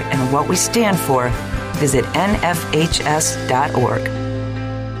we are and what we stand for, visit nfhs.org.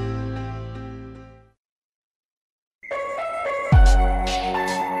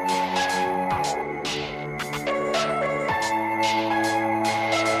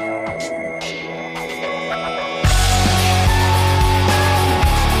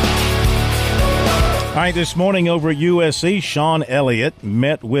 All right, this morning over at USC, Sean Elliott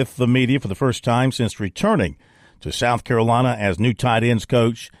met with the media for the first time since returning to South Carolina as new tight ends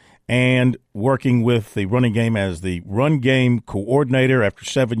coach and working with the running game as the run game coordinator after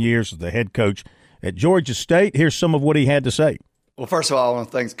 7 years as the head coach at Georgia State. Here's some of what he had to say. Well, first of all, I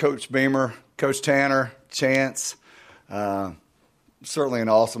want to thank Coach Beamer, Coach Tanner, Chance. Certainly an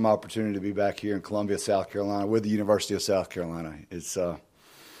awesome opportunity to be back here in Columbia, South Carolina with the University of South Carolina. It's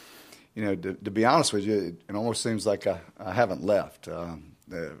to be honest with you, it almost seems like I haven't left.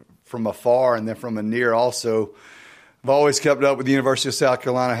 From afar and then from a near also, I've always kept up with the University of South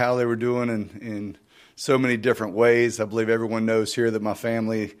Carolina, how they were doing in so many different ways. I believe everyone knows here that my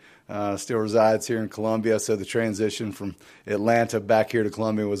family still resides here in Columbia, so the transition from Atlanta back here to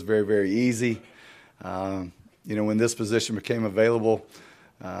Columbia was very, very easy. When this position became available,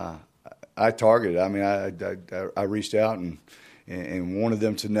 I targeted. I mean, I reached out and wanted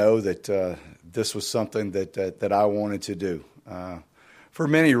them to know that this was something that I wanted to do for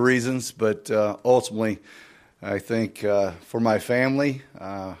many reasons, but ultimately, I think for my family,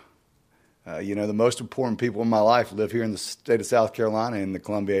 the most important people in my life live here in the state of South Carolina in the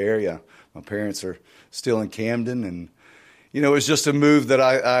Columbia area. My parents are still in Camden, and it was just a move that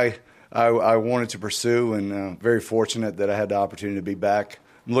I wanted to pursue, and very fortunate that I had the opportunity to be back.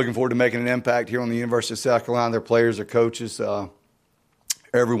 I'm looking forward to making an impact here on the University of South Carolina, their players, their coaches,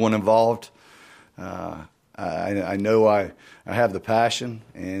 everyone involved. I know I have the passion,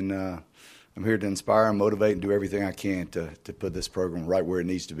 and I'm here to inspire and motivate and do everything I can to put this program right where it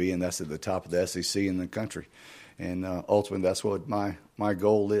needs to be, and that's at the top of the SEC in the country. And ultimately, that's what my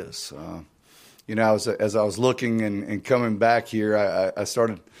goal is. As I was looking and coming back here, I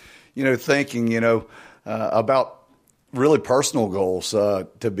started, thinking, about really personal goals,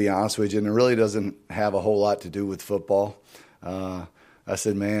 to be honest with you, and it really doesn't have a whole lot to do with football. I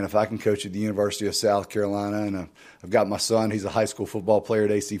said, man, if I can coach at the University of South Carolina, and I've got my son, he's a high school football player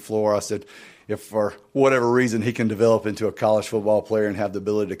at AC Flora. I said, if for whatever reason he can develop into a college football player and have the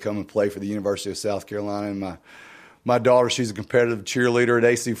ability to come and play for the University of South Carolina, and my daughter, she's a competitive cheerleader at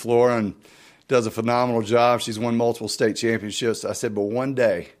AC Flora and does a phenomenal job. She's won multiple state championships. I said, but one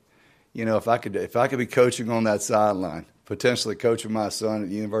day, if I could be coaching on that sideline, potentially coaching my son at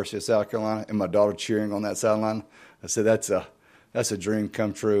the University of South Carolina, and my daughter cheering on that sideline, I said that's a dream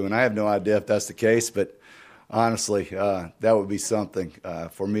come true. And I have no idea if that's the case, but honestly, that would be something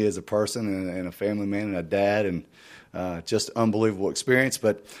for me as a person and a family man and a dad, and just unbelievable experience.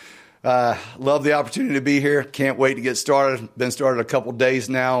 But love the opportunity to be here. Can't wait to get started. Been started a couple days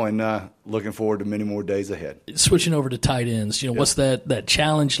now, and looking forward to many more days ahead. Switching over to tight ends, what's that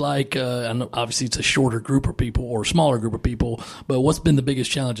challenge like? I know obviously it's a shorter group of people or smaller group of people, but what's been the biggest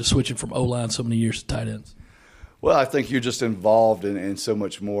challenge of switching from O-line so many years to tight ends? Well, I think you're just involved in so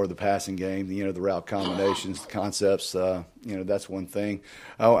much more of the passing game, the route combinations, the concepts, that's one thing.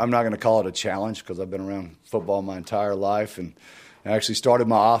 I'm not going to call it a challenge because I've been around football my entire life, and I actually started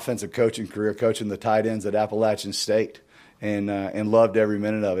my offensive coaching career coaching the tight ends at Appalachian State, and loved every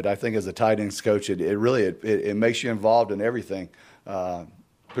minute of it. I think as a tight ends coach, it really makes you involved in everything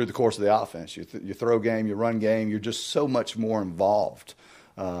through the course of the offense. Your throw game, your run game, you're just so much more involved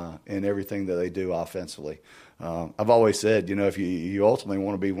in everything that they do offensively. I've always said, if you ultimately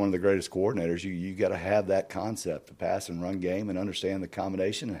want to be one of the greatest coordinators, you got to have that concept, the pass and run game, and understand the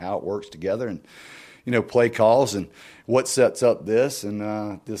combination and how it works together, and play calls and what sets up this,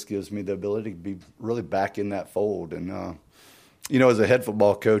 and this gives me the ability to be really back in that fold. And as a head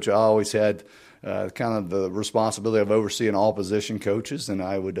football coach, I always had kind of the responsibility of overseeing all position coaches, and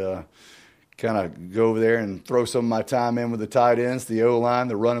I would kind of go over there and throw some of my time in with the tight ends, the O-line,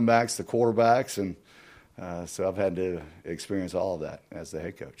 the running backs, the quarterbacks, and so I've had to experience all of that as the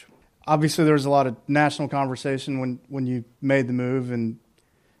head coach. Obviously, there was a lot of national conversation when you made the move, and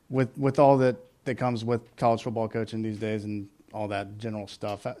with all that comes with college football coaching these days and all that general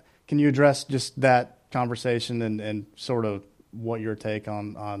stuff. Can you address just that conversation and sort of what your take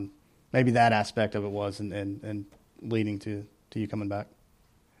on maybe that aspect of it was and leading to you coming back?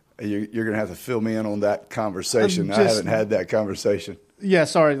 You're going to have to fill me in on that conversation. I haven't had that conversation. Yeah,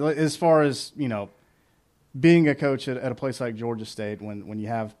 sorry. As far as, being a coach at a place like Georgia State when you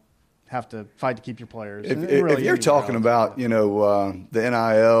have to fight to keep your players. If you're talking about, the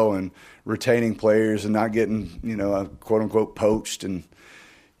NIL and retaining players and not getting, quote unquote poached, and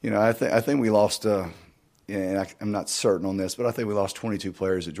I think we lost. And I'm not certain on this, but I think we lost 22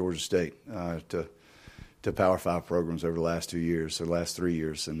 players at Georgia State to Power 5 programs over the last 2 years or the last 3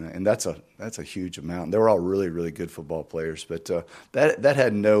 years, and that's a huge amount. They were all really, really good football players, but that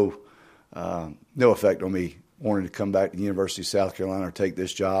had no effect on me wanting to come back to the University of South Carolina or take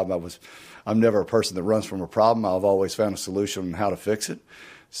this job. I'm never a person that runs from a problem. I've always found a solution on how to fix it.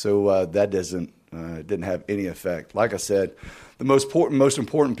 So that didn't have any effect. Like I said, the most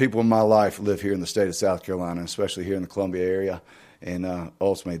important people in my life live here in the state of South Carolina, especially here in the Columbia area. And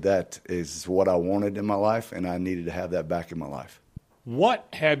ultimately, that is what I wanted in my life, and I needed to have that back in my life. What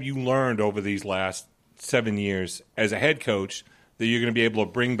have you learned over these last 7 years as a head coach that you're going to be able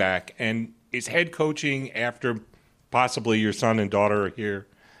to bring back? And is head coaching after possibly your son and daughter are here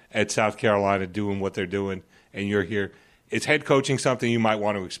at South Carolina doing what they're doing and you're here, is head coaching something you might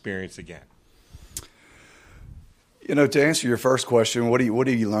want to experience again? To answer your first question, what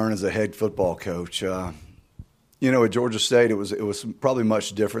do you learn as a head football coach? At Georgia State, it was probably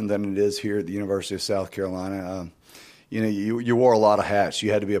much different than it is here at the University of South Carolina. You wore a lot of hats.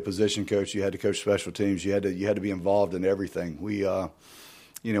 You had to be a position coach. You had to coach special teams. You had to be involved in everything. We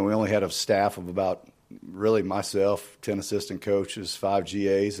only had a staff of about, really myself, 10 assistant coaches, 5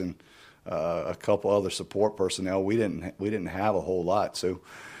 GAs, and a couple other support personnel. We didn't have a whole lot. So,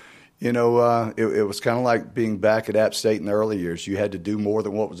 it was kind of like being back at App State in the early years. You had to do more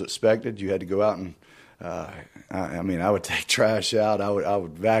than what was expected. You had to go out and I would take trash out. I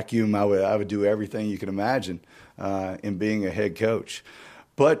would vacuum. I would do everything you can imagine in being a head coach.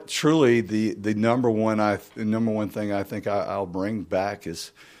 But truly, the number one thing I think I'll bring back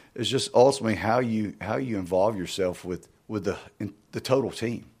is just ultimately how you involve yourself with the total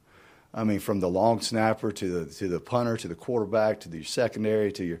team. I mean, from the long snapper to the punter to the quarterback to the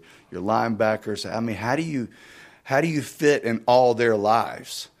secondary to your linebackers. I mean, how do you fit in all their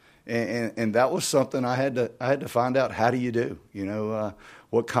lives? And that was something I had to find out. How do you do?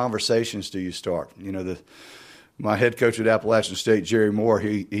 What conversations do you start? My head coach at Appalachian State, Jerry Moore,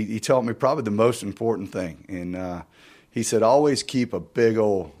 he taught me probably the most important thing, and he said, always keep a big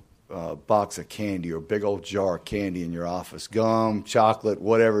old box of candy or a big old jar of candy in your office, gum, chocolate,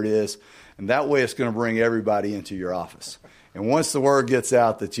 whatever it is, and that way it's going to bring everybody into your office. And once the word gets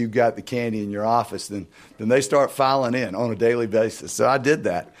out that you've got the candy in your office, then they start filing in on a daily basis. So I did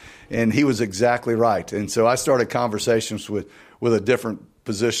that, and he was exactly right. And so I started conversations with a different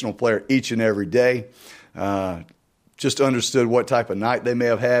positional player each and every day. Just understood what type of night they may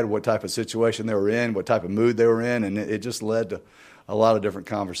have had, what type of situation they were in, what type of mood they were in, and it just led to a lot of different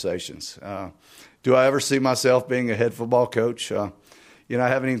conversations. Do I ever see myself being a head football coach? I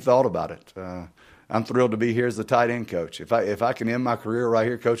haven't even thought about it. I'm thrilled to be here as the tight end coach. If I can end my career right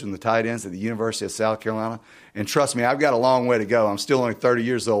here coaching the tight ends at the University of South Carolina, and trust me, I've got a long way to go. I'm still only 30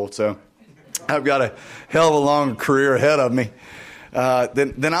 years old, so I've got a hell of a long career ahead of me.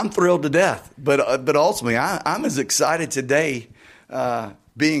 Then I'm thrilled to death. But ultimately, I'm as excited today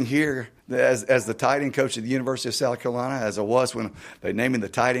being here as the tight end coach at the University of South Carolina as I was when they named me the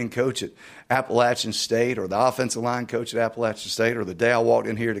tight end coach at Appalachian State, or the offensive line coach at Appalachian State, or the day I walked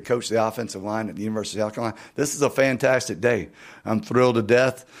in here to coach the offensive line at the University of South Carolina. This is a fantastic day. I'm thrilled to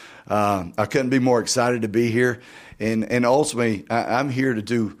death. I couldn't be more excited to be here. And ultimately, I'm here to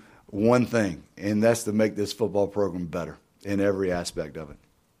do one thing, and that's to make this football program better in every aspect of it.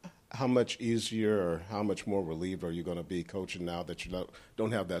 How much easier or how much more relieved are you going to be coaching now that you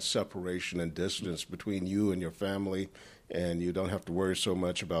don't have that separation and distance between you and your family, and you don't have to worry so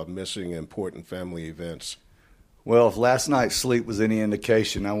much about missing important family events? Well, if last night's sleep was any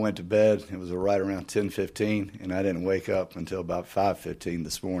indication, I went to bed. It was right around 10:15, and I didn't wake up until about 5:15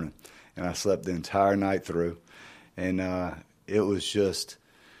 this morning. And I slept the entire night through. And it was just,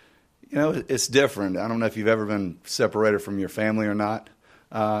 it's different. I don't know if you've ever been separated from your family or not.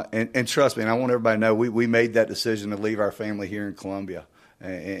 And trust me, and I want everybody to know, we made that decision to leave our family here in Columbia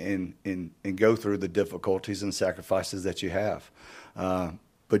and go through the difficulties and sacrifices that you have.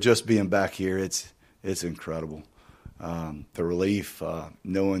 But just being back here, it's incredible. The relief,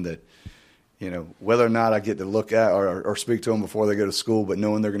 knowing that, whether or not I get to look at or speak to them before they go to school, but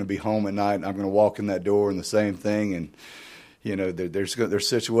knowing they're going to be home at night and I'm going to walk in that door and the same thing. And there's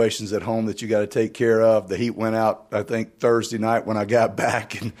situations at home that you got to take care of. The heat went out, I think, Thursday night when I got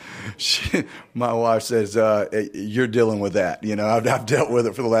back, and my wife says, "You're dealing with that. I've dealt with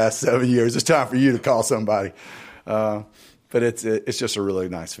it for the last 7 years. It's time for you to call somebody." But it's just a really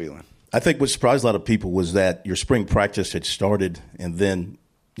nice feeling. I think what surprised a lot of people was that your spring practice had started, and then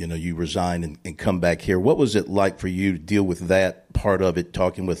you resign and come back here. What was it like for you to deal with that part of it,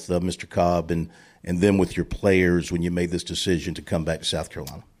 talking with Mr. Cobb and then with your players when you made this decision to come back to South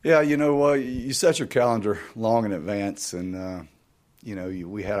Carolina? Yeah, you set your calendar long in advance, and,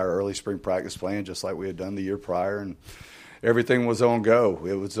 we had our early spring practice plan just like we had done the year prior, and everything was on go.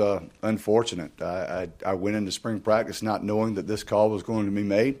 It was unfortunate. I went into spring practice not knowing that this call was going to be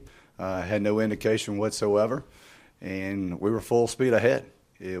made. I had no indication whatsoever, and we were full speed ahead.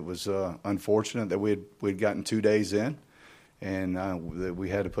 It was unfortunate that we'd gotten 2 days in, and that we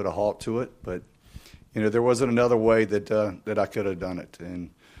had to put a halt to it, but there wasn't another way that I could have done it.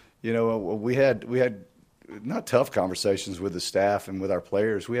 And, we had not tough conversations with the staff and with our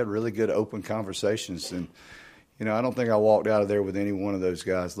players. We had really good open conversations. And, I don't think I walked out of there with any one of those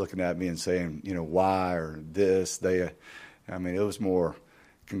guys looking at me and saying, why or this. It was more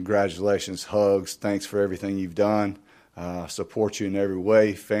congratulations, hugs, thanks for everything you've done, support you in every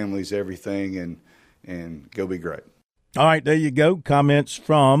way, family's everything, and go be great. All right, there you go. Comments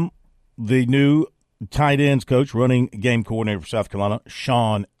from the new tight ends coach, running game coordinator for South Carolina,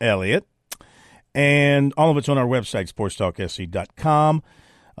 Sean Elliott. And all of it's on our website, sportstalksc.com.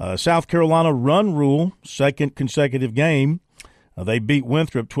 South Carolina run rule, second consecutive game. They beat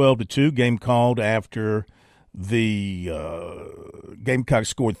Winthrop 12-2, game called after the Gamecocks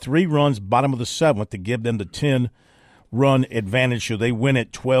scored 3 runs, bottom of the 7th, to give them the 10-run advantage. So they win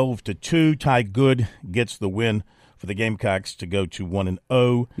it 12-2. Ty Good gets the win for the Gamecocks to go to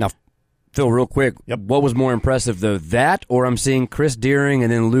 1-0. Now, Phil, real quick, What was more impressive, though, that or I'm seeing Chris Deering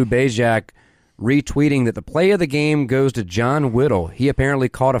and then Lou Bajak retweeting that the play of the game goes to John Whittle. He apparently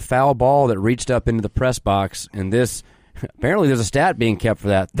caught a foul ball that reached up into the press box, and apparently there's a stat being kept for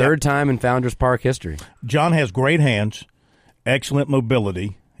that. Third time in Founders Park history. John has great hands, excellent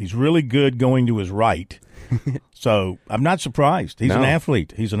mobility. He's really good going to his right. So I'm not surprised. He's an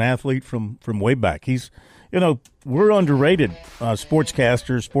athlete. He's an athlete from way back. We're underrated,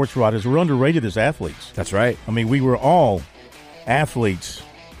 sportscasters, sports writers. We're underrated as athletes. That's right. I mean, we were all athletes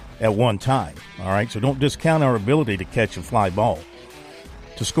at one time, all right? So don't discount our ability to catch a fly ball,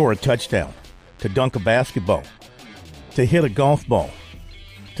 to score a touchdown, to dunk a basketball, to hit a golf ball,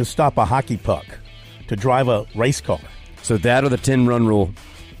 to stop a hockey puck, to drive a race car. So that or the 10-run rule.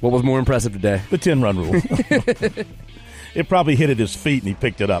 What was more impressive today? The 10-run rule. It probably hit at his feet and he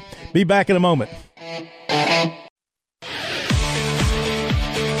picked it up. Be back in a moment.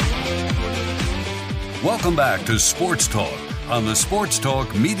 Welcome back to Sports Talk on the Sports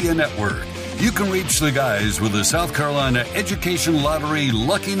Talk Media Network. You can reach the guys with the South Carolina Education Lottery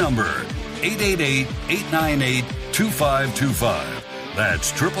lucky number, 888-898-2525.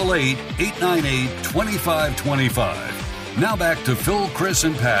 That's 888-898-2525. Now back to Phil, Chris,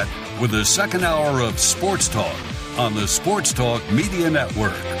 and Pat with the second hour of Sports Talk on the Sports Talk Media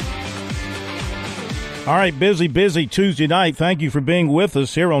Network. All right, busy Tuesday night. Thank you for being with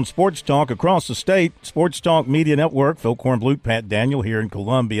us here on Sports Talk across the state. Sports Talk Media Network. Phil Kornblut, Pat Daniel here in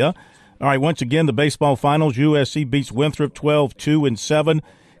Columbia. All right, once again, the baseball finals. USC beats Winthrop 12-2-7.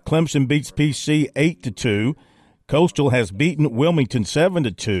 Clemson beats PC 8-2. Coastal has beaten Wilmington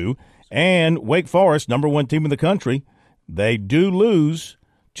 7-2. And Wake Forest, number one team in the country, they do lose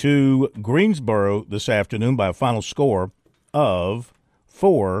to Greensboro this afternoon by a final score of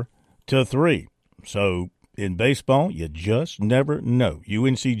 4-3. So in baseball, you just never know.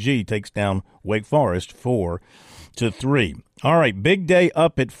 UNCG takes down Wake Forest 4-3. All right, big day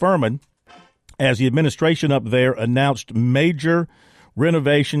up at Furman as the administration up there announced major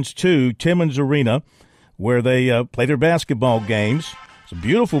renovations to Timmons Arena where they play their basketball games. It's a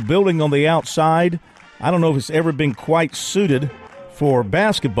beautiful building on the outside. I don't know if it's ever been quite suited for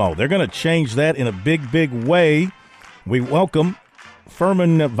basketball. They're going to change that in a big way. We welcome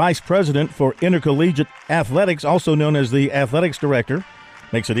Furman Vice President for Intercollegiate Athletics, also known as the Athletics Director.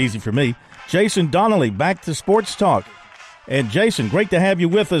 Makes it easy for me. Jason Donnelly, back to Sports Talk. And Jason, great to have you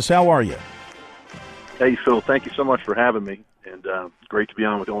with us. How are you? Hey, Phil, thank you so much for having me, and great to be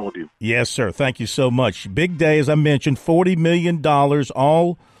on with all of you. Yes, sir. Thank you so much. Big day, as I mentioned, $40 million,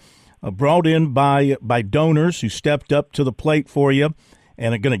 all brought in by donors who stepped up to the plate for you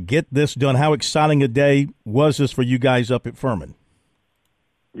and are going to get this done. How exciting a day was this for you guys up at Furman?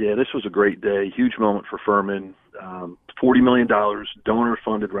 Yeah, this was a great day, huge moment for Furman. $40 million,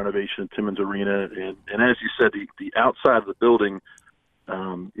 donor-funded renovation at Timmons Arena. And as you said, the outside of the building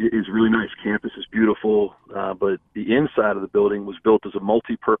is really nice. Campus is beautiful, but the inside of the building was built as a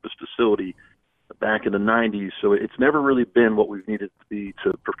multi-purpose facility back in the 90s. So it's never really been what we've needed to be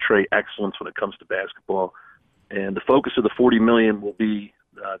to portray excellence when it comes to basketball. And the focus of the $40 million will be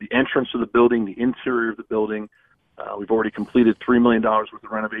the entrance of the building, the interior of the building. We've already completed $3 million worth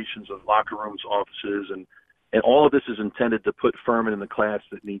of renovations of locker rooms, offices, and all of this is intended to put Furman in the class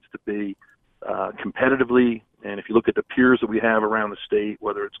that needs to be competitively. And if you look at the peers that we have around the state,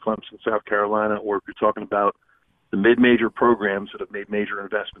 whether it's Clemson, South Carolina, or if you're talking about the mid-major programs that have made major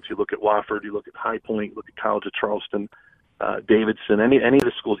investments, you look at Wofford, you look at High Point, you look at College of Charleston, Davidson, any of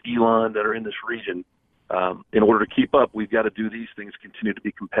the schools, Elon, that are in this region. In order to keep up, we've got to do these things, continue to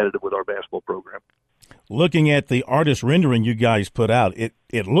be competitive with our basketball program. Looking at the artist rendering you guys put out,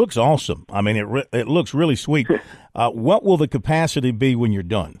 it looks awesome. I mean, it looks really sweet. What will the capacity be when you're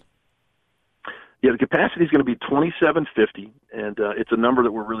done? Yeah, the capacity is going to be 2,750, and it's a number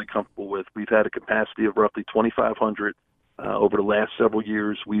that we're really comfortable with. We've had a capacity of roughly 2,500 over the last several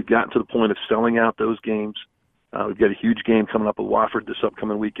years. We've gotten to the point of selling out those games. We've got a huge game coming up with Wofford this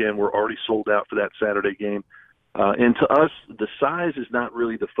upcoming weekend. We're already sold out for that Saturday game. And to us, the size is not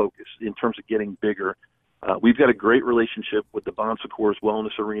really the focus in terms of getting bigger. We've got a great relationship with the Bon Secours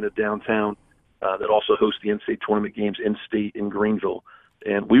Wellness Arena downtown that also hosts the NCAA tournament games in-state in Greenville.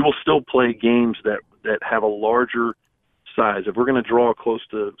 And we will still play games that have a larger size. If we're going to draw close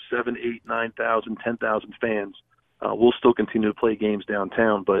to 7, 8, 9,000, 10,000 fans, we'll still continue to play games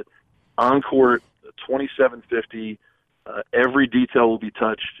downtown. But on-court, 2,750, every detail will be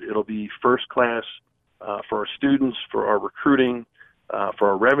touched. It'll be first class for our students, for our recruiting, for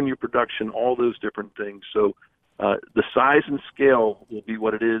our revenue production, all those different things. So the size and scale will be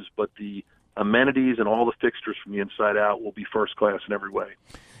what it is, but the amenities and all the fixtures from the inside out will be first class in every way.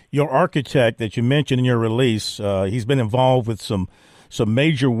 Your architect that you mentioned in your release, he's been involved with some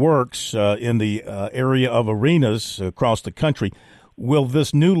major works in the area of arenas across the country. Will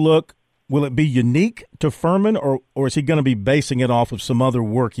this new look, will it be unique to Furman, or is he going to be basing it off of some other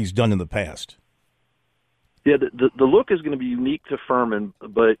work he's done in the past? Yeah, the look is going to be unique to Furman,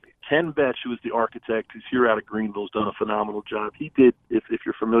 but Ken Betch, who is the architect, who's here out of Greenville, has done a phenomenal job. He did, if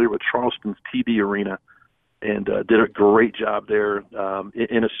you're familiar with Charleston's TD Arena, and did a great job there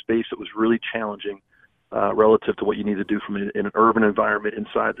in a space that was really challenging relative to what you need to do from in an urban environment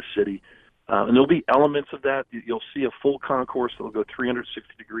inside the city. And there'll be elements of that. You'll see a full concourse that will go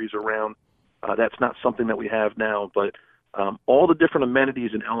 360 degrees around. That's not something that we have now, but all the different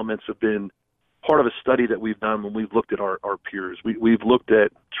amenities and elements have been part of a study that we've done when we've looked at our peers. We've looked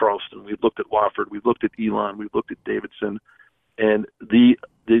at Charleston, we've looked at Wofford, we've looked at Elon, we've looked at Davidson, and the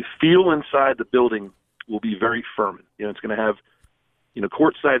feel inside the building will be very Furman. It's going to have,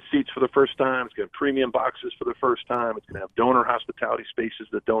 courtside seats for the first time. It's going to have premium boxes for the first time. It's going to have donor hospitality spaces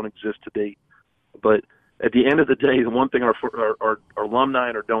that don't exist to date. But at the end of the day, the one thing our alumni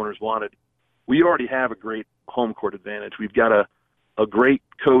and our donors wanted, we already have a great home court advantage. We've got a great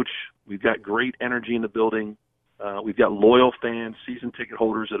coach. We've got great energy in the building. We've got loyal fans, season ticket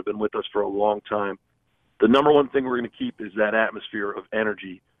holders that have been with us for a long time. The number one thing we're going to keep is that atmosphere of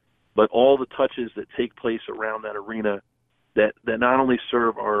energy, but all the touches that take place around that arena that not only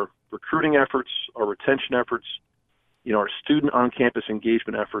serve our recruiting efforts, our retention efforts, our student on-campus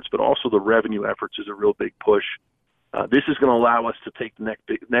engagement efforts, but also the revenue efforts is a real big push. This is going to allow us to take the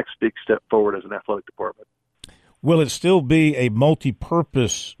next big step forward as an athletic department. Will it still be a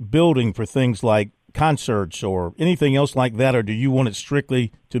multi-purpose building for things like concerts or anything else like that, or do you want it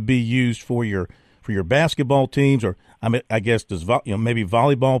strictly to be used for your basketball teams? Or I guess does maybe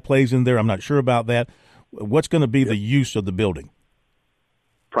volleyball plays in there? I'm not sure about that. What's going to be the use of the building?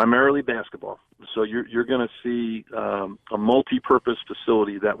 Primarily basketball. So you're going to see a multi-purpose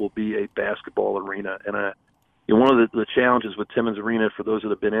facility that will be a basketball arena. And one of the challenges with Timmons Arena, for those that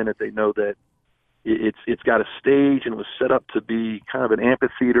have been in it, they know that it's got a stage and it was set up to be kind of an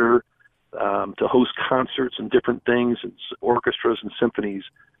amphitheater to host concerts and different things, and orchestras and symphonies.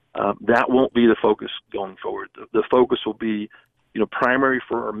 That won't be the focus going forward. The focus will be, primary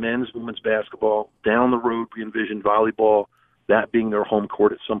for our men's and women's basketball. Down the road, we envision volleyball, that being their home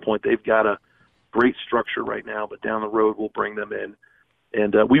court at some point. They've got a great structure right now, but down the road, we'll bring them in.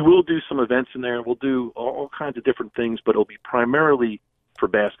 And we will do some events in there. We'll do all kinds of different things, but it'll be primarily for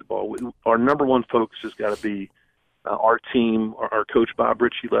basketball. Our number one focus has got to be our team. Our coach, Bob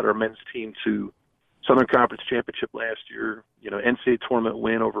Ritchie, led our men's team to Southern Conference Championship last year, NCAA tournament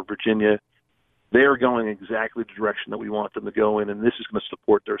win over Virginia. They are going exactly the direction that we want them to go in, and this is going to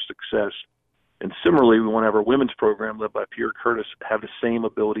support their success. And similarly, we want to have our women's program led by Pierre Curtis have the same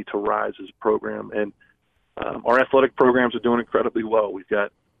ability to rise as a program. And our athletic programs are doing incredibly well. We've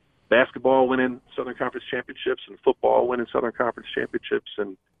got basketball winning Southern Conference championships and football winning Southern Conference championships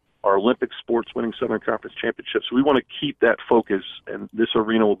and our Olympic sports winning Southern Conference championships. We want to keep that focus, and this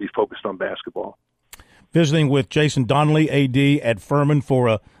arena will be focused on basketball. Visiting with Jason Donnelly, AD at Furman, for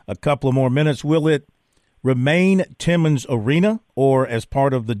a couple of more minutes. Will it remain Timmons Arena, or as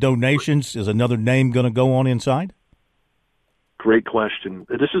part of the donations, is another name going to go on inside? Great question.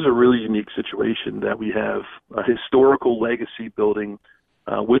 This is a really unique situation that we have a historical legacy building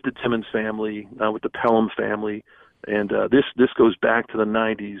with the Timmons family, with the Pelham family, and this goes back to the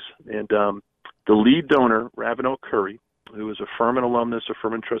 90s. And the lead donor, Ravenel Curry, who is a Furman alumnus, a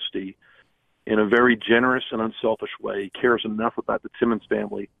Furman trustee, in a very generous and unselfish way, cares enough about the Timmons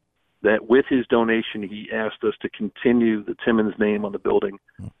family that with his donation, he asked us to continue the Timmons name on the building.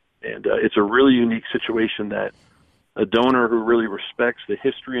 And it's a really unique situation that a donor who really respects the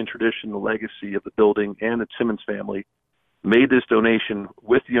history and tradition, the legacy of the building and the Timmons family, made this donation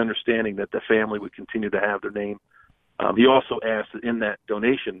with the understanding that the family would continue to have their name. He also asked in that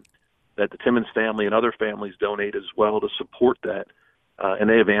donation that the Timmons family and other families donate as well to support that. And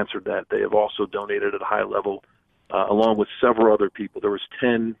they have answered that. They have also donated at a high level, along with several other people. There was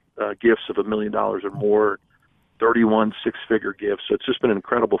 10 gifts of $1 million or more, 31 six-figure gifts. So it's just been an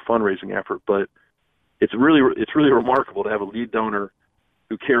incredible fundraising effort. But it's really remarkable to have a lead donor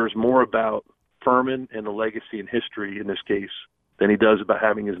who cares more about Furman and the legacy and history in this case than he does about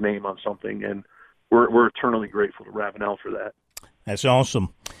having his name on something. And we're eternally grateful to Ravenel for that. That's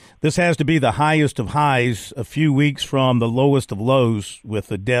awesome. This has to be the highest of highs, a few weeks from the lowest of lows, with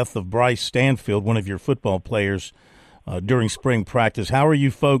the death of Bryce Stanfield, one of your football players, during spring practice. How are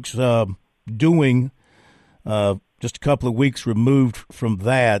you folks doing just a couple of weeks removed from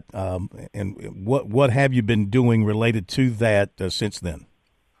that, and what have you been doing related to that since then?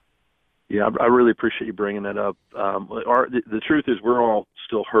 Yeah, I really appreciate you bringing that up. The truth is we're all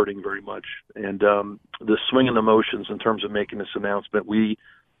still hurting very much, and the swing in the motions in terms of making this announcement, we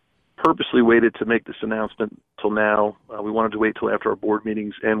purposely waited to make this announcement till now. We wanted to wait till after our board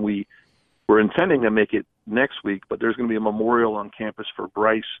meetings, and we were intending to make it next week, but there's going to be a memorial on campus for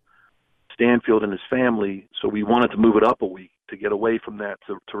Bryce Stanfield and his family, so we wanted to move it up a week to get away from that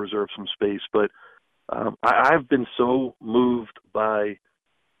to reserve some space. But I've been so moved by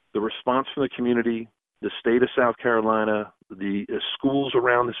the response from the community, the state of South Carolina, the schools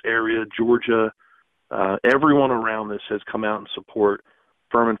around this area, Georgia, everyone around this has come out and support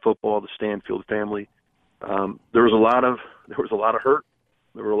Furman football, the Stanfield family. There was a lot of hurt,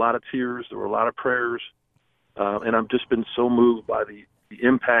 there were a lot of tears, there were a lot of prayers, and I've just been so moved by the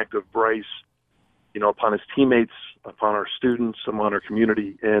impact of Bryce, upon his teammates, upon our students, upon our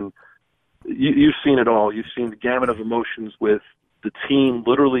community. And you've seen it all. You've seen the gamut of emotions with the team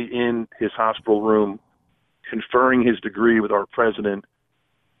literally in his hospital room, conferring his degree with our president.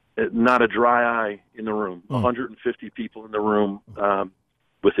 Not a dry eye in the room. 150 people in the room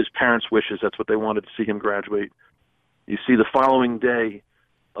with his parents' wishes. That's what they wanted to see him graduate. You see the following day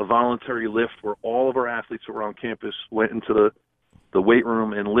a voluntary lift where all of our athletes who were on campus went into the weight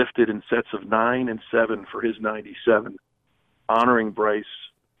room and lifted in sets of 9 and 7 for his 97, honoring Bryce,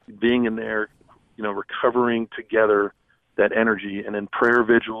 being in there, recovering together that energy, and then prayer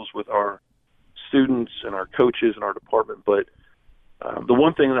vigils with our students and our coaches and our department. But the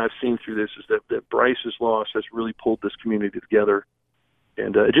one thing that I've seen through this is that Bryce's loss has really pulled this community together.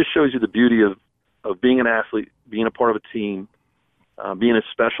 And it just shows you the beauty of being an athlete, being a part of a team, being as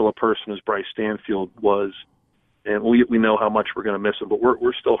special a person as Bryce Stanfield was. And we know how much we're going to miss him, but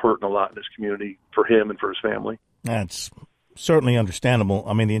we're still hurting a lot in this community for him and for his family. That's certainly understandable.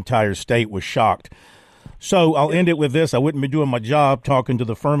 I mean, the entire state was shocked. So I'll end it with this. I wouldn't be doing my job talking to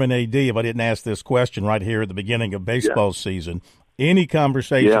the Furman AD if I didn't ask this question right here at the beginning of baseball season. Any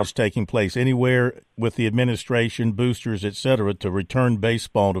conversations taking place anywhere with the administration, boosters, et cetera, to return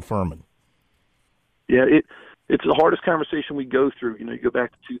baseball to Furman? Yeah, it's the hardest conversation we go through. You go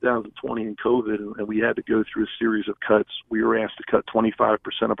back to 2020 and COVID, and we had to go through a series of cuts. We were asked to cut 25%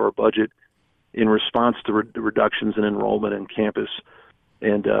 of our budget in response to reductions in enrollment in campus.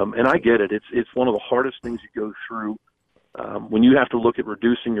 And I get it. It's one of the hardest things you go through when you have to look at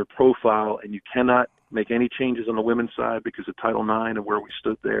reducing your profile and you cannot make any changes on the women's side because of Title IX and where we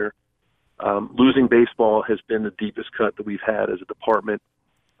stood there. Losing baseball has been the deepest cut that we've had as a department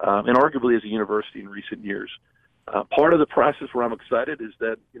and arguably as a university in recent years. Part of the process where I'm excited is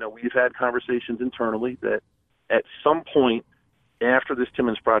that, we've had conversations internally that at some point after this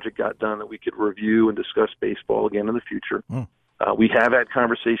Timmons project got done that we could review and discuss baseball again in the future. We have had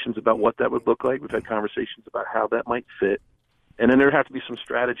conversations about what that would look like. We've had conversations about how that might fit. And then there have to be some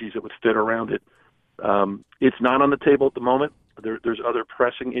strategies that would fit around it. It's not on the table at the moment. There's other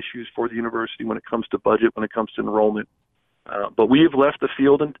pressing issues for the university when it comes to budget, when it comes to enrollment. But we have left the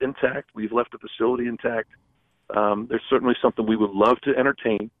field intact. We've left the facility intact. There's certainly something we would love to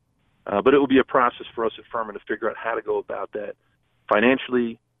entertain, but it will be a process for us at Furman to figure out how to go about that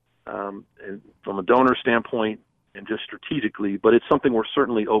financially and from a donor standpoint and just strategically. But it's something we're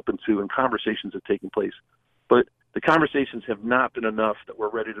certainly open to, and conversations have taken place. But the conversations have not been enough that we're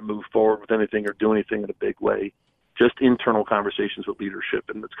ready to move forward with anything or do anything in a big way. Just internal conversations with leadership,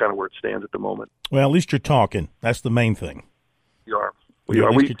 and that's kind of where it stands at the moment. Well, at least you're talking. That's the main thing. We are.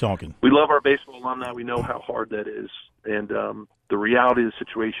 At least you're talking. We love our baseball alumni. We know how hard that is. And the reality of the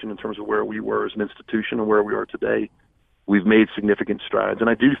situation in terms of where we were as an institution and where we are today, we've made significant strides. And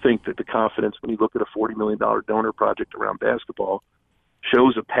I do think that the confidence, when you look at a $40 million donor project around basketball,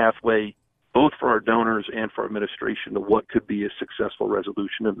 shows a pathway both for our donors and for our administration to what could be a successful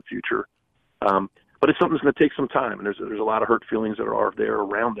resolution in the future. But it's something that's going to take some time, and there's a lot of hurt feelings that are there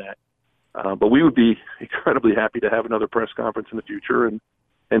around that. But we would be incredibly happy to have another press conference in the future and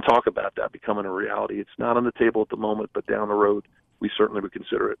talk about that becoming a reality. It's not on the table at the moment, but down the road, we certainly would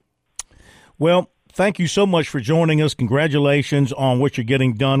consider it. Well, thank you so much for joining us. Congratulations on what you're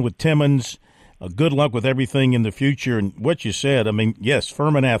getting done with Timmons. Good luck with everything in the future. And what you said, I mean, yes,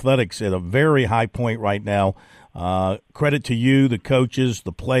 Furman Athletics at a very high point right now. Credit to you, the coaches,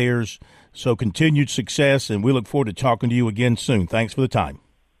 the players. So continued success, and we look forward to talking to you again soon. Thanks for the time.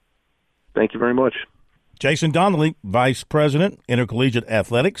 Thank you very much. Jason Donnelly, Vice President, Intercollegiate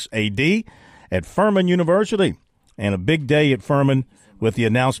Athletics, AD at Furman University. And a big day at Furman with the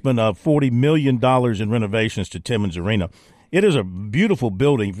announcement of $40 million in renovations to Timmons Arena. It is a beautiful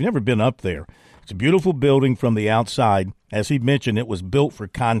building. If you've never been up there, it's a beautiful building from the outside. As he mentioned, it was built for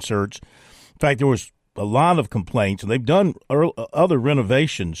concerts. In fact, there was a lot of complaints, and they've done other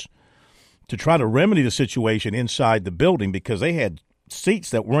renovations to try to remedy the situation inside the building because they had seats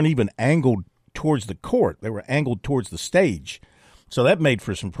that weren't even angled towards the court. They were angled towards the stage. So that made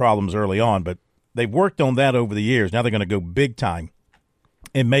for some problems early on, but they've worked on that over the years. Now they're going to go big time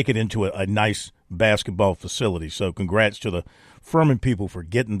and make it into a nice basketball facility. So congrats to the Furman people for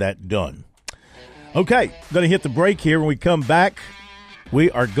getting that done. Okay, going to hit the break here. When we come back,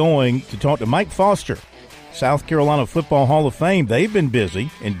 we are going to talk to Mike Foster, South Carolina Football Hall of Fame. They've been busy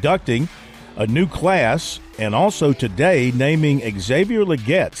inducting a new class and also today naming Xavier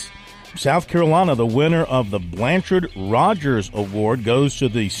Legette. South Carolina, the winner of the Blanchard Rogers Award, goes to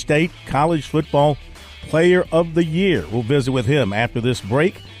the State College Football Player of the Year. We'll visit with him after this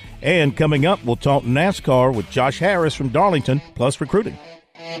break. And coming up, we'll talk NASCAR with Josh Harris from Darlington, plus recruiting.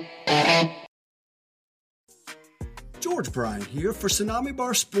 George Bryant here for Tsunami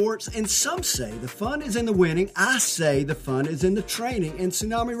Bar Sports, and some say the fun is in the winning. I say the fun is in the training. And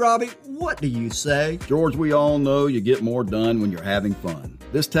Tsunami Robbie, what do you say? George, we all know you get more done when you're having fun.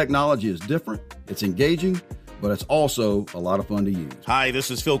 This technology is different, it's engaging, but it's also a lot of fun to use. Hi,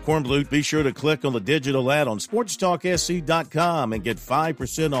 this is Phil Kornblut. Be sure to click on the digital ad on SportsTalkSC.com and get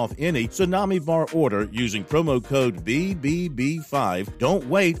 5% off any Tsunami Bar order using promo code BBB5. Don't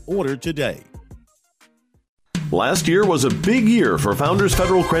wait, order today. Last year was a big year for Founders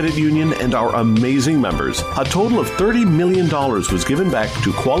Federal Credit Union and our amazing members. A total of $30 million was given back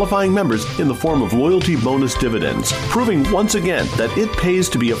to qualifying members in the form of loyalty bonus dividends, proving once again that it pays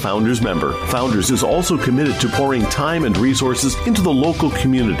to be a Founders member. Founders is also committed to pouring time and resources into the local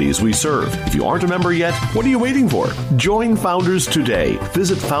communities we serve. If you aren't a member yet, what are you waiting for? Join Founders today.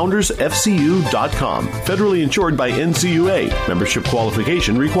 Visit foundersfcu.com. Federally insured by NCUA. Membership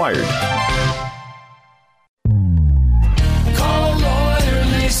qualification required.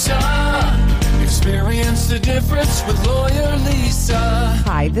 Experience the difference with Lawyer Lisa.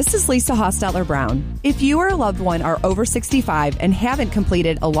 Hi, this is Lisa Hostetler-Brown. If you or a loved one are over 65 and haven't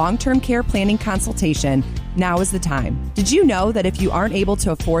completed a long-term care planning consultation, now is the time. Did you know that if you aren't able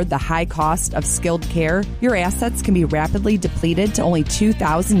to afford the high cost of skilled care, your assets can be rapidly depleted to only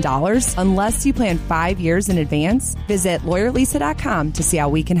 $2,000 unless you plan 5 years in advance? Visit lawyerlisa.com to see how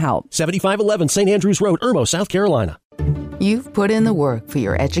we can help. 7511 St. Andrews Road, Irmo, South Carolina. You've put in the work for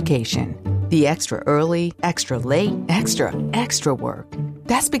your education. The extra early, extra late, extra work.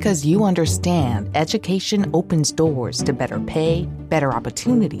 That's because you understand education opens doors to better pay, better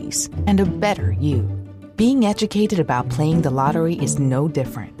opportunities, and a better you. Being educated about playing the lottery is no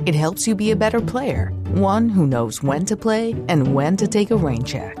different. It helps you be a better player, one who knows when to play and when to take a rain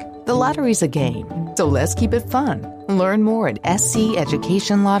check. The lottery's a game, so let's keep it fun. Learn more at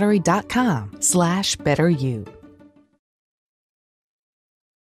sceducationlottery.com/betteryou.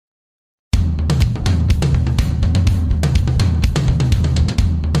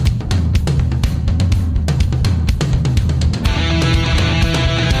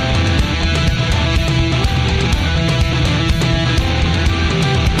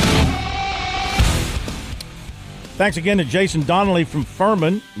 Thanks again to Jason Donnelly from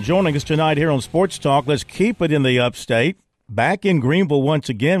Furman joining us tonight here on Sports Talk. Let's keep it in the upstate. Back in Greenville once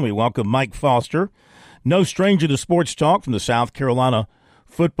again, we welcome Mike Foster. No stranger to Sports Talk from the South Carolina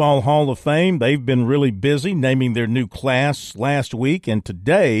Football Hall of Fame. They've been really busy naming their new class last week, and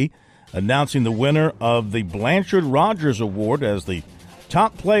today announcing the winner of the Blanchard Rogers Award as the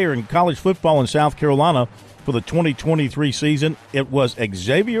top player in college football in South Carolina for the 2023 season. It was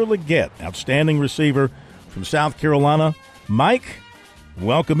Xavier Legette, outstanding receiver from South Carolina. Mike,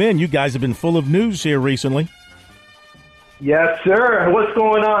 welcome in. You guys have been full of news here recently. Yes, sir. What's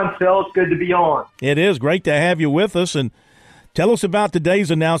going on, Phil? It's good to be on. It is great to have you with us. And tell us about today's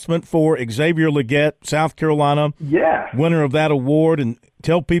announcement for Xavier Legette, South Carolina, winner of that award, and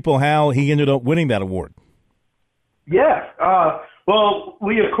tell people how he ended up winning that award. Yes. Well,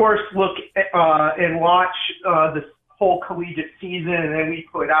 we, of course, look and watch this whole collegiate season, and then we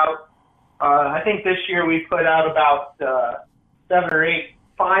put out I think this year we put out about 7 or 8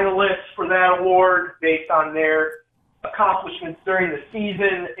 finalists for that award based on their accomplishments during the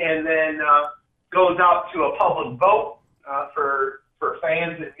season, and then goes out to a public vote for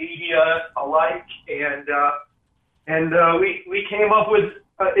fans and media alike. And we came up with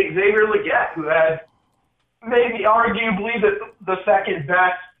Xavier Legette, who had maybe arguably the second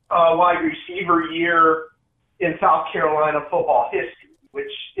best wide receiver year in South Carolina football history,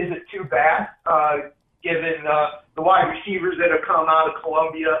 which isn't too bad, given the wide receivers that have come out of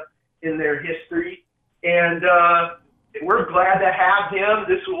Columbia in their history. And we're glad to have him.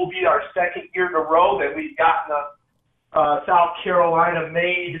 This will be our second year in a row that we've gotten a South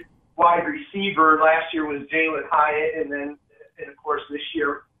Carolina-made wide receiver. Last year was Jalen Hyatt, and of course this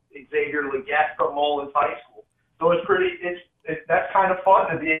year Xavier Legette from Mullins High School. So that's kind of fun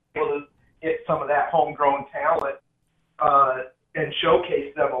to be able to get some of that homegrown talent and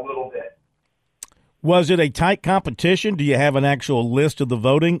showcase them a little bit. Was it a tight competition? Do you have an actual list of the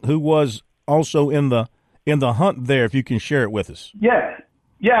voting? Who was also in the hunt there, if you can share it with us? Yeah.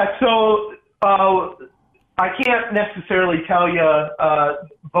 So I can't necessarily tell you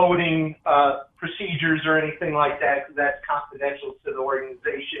voting procedures or anything like that because that's confidential to the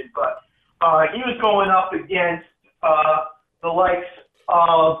organization. But he was going up against the likes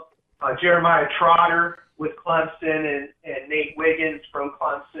of Jeremiah Trotter with Clemson and Nate Wiggins from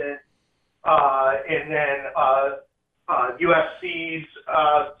Clemson, and then USC's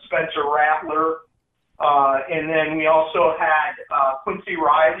Spencer Rattler. And then we also had Quincy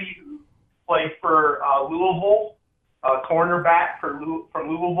Riley, who played for Louisville, cornerback from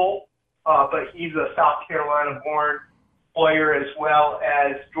Louisville, but he's a South Carolina-born player, as well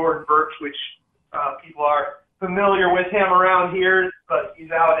as Jordan Burch, which people are familiar with him around here, but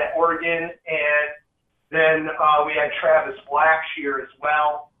he's out at Oregon. And then we had Travis Blackshear as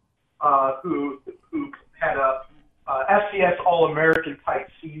well, who had a FCS All-American type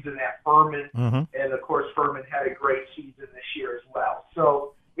season at Furman, and of course Furman had a great season this year as well.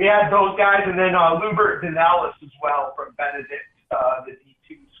 So we had those guys, and then Lubert Dinellis as well from Benedict, the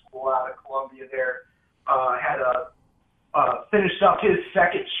D2 school out of Columbia there, had finished up his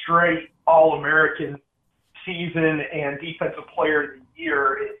second straight All-American season and Defensive Player of the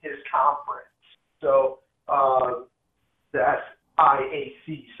Year in his conference. So that's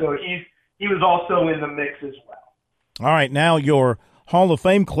IAC. So he was also in the mix as well. All right, now your Hall of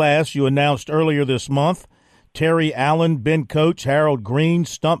Fame class you announced earlier this month. Terry Allen, Ben Coates, Harold Green,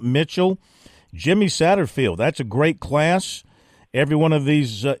 Stump Mitchell, Jimmy Satterfield. That's a great class. Every one of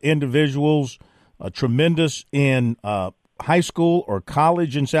these individuals tremendous in high school or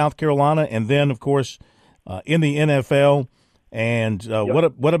college in South Carolina, and then, of course, in the NFL. And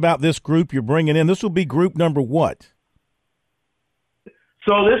what about this group you're bringing in? This will be group number what?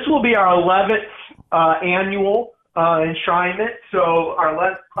 So this will be our 11th annual enshrinement. So our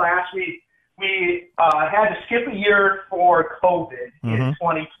 11th class, we had to skip a year for COVID in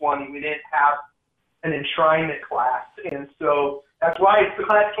 2020. We didn't have an enshrinement class, and so that's why it's the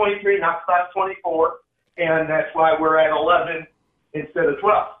class 23, not class 24, and that's why we're at 11 instead of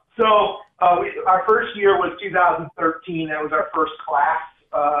 12. So our first year was 2013. That was our first class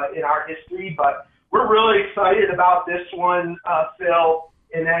in our history, but we're really excited about this one, Phil.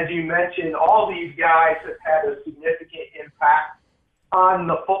 And as you mentioned, all these guys have had a significant impact on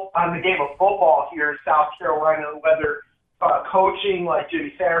the game of football here in South Carolina, whether coaching like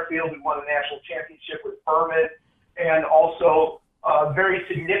Jimmy Satterfield, who won a national championship with Furman, and also a very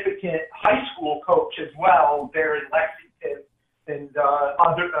significant high school coach as well there in Lexington, and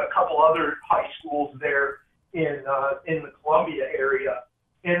a couple other high schools there in the Columbia area.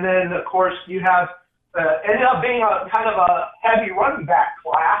 And then, of course, you have ended up being a kind of a heavy running back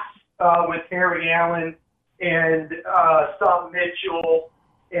class with Terry Allen and Stump Mitchell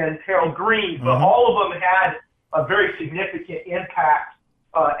and Harold Green, but all of them had a very significant impact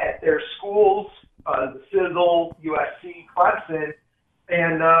at their schools, the Sizzle, USC, Clemson,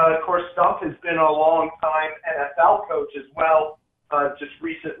 and of course Stump has been a long-time NFL coach as well, just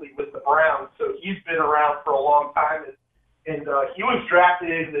recently with the Browns, so he's been around for a long time, and he was drafted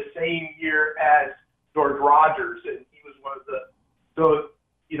in the same year as George Rogers, and he was one of the, so,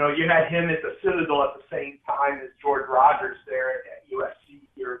 you know, you had him at the Citadel at the same time as George Rogers there at USC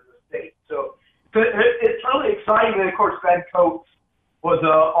here in the state. So it's really exciting. And, of course, Ben Coates was an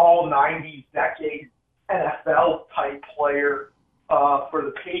all-90s decade NFL-type player for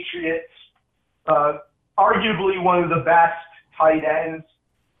the Patriots, arguably one of the best tight ends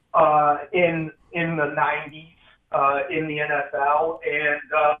in the 90s in the NFL. And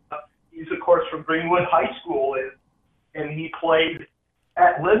he's, of course, from Greenwood High School, and he played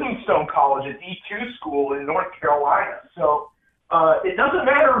at Livingstone College, a D2 school in North Carolina. So it doesn't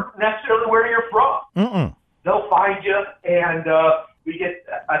matter necessarily where you're from. They'll find you, and we get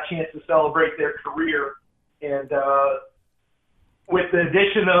a chance to celebrate their career. And with the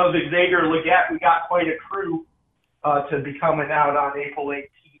addition of Xavier Legette, we got quite a crew to be coming out on April 18th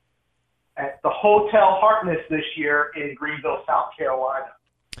at the Hotel Hartness this year in Greenville, South Carolina.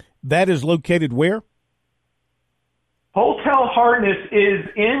 That is located where? Hotel Hartness is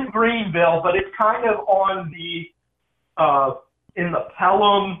in Greenville, but it's kind of on the in the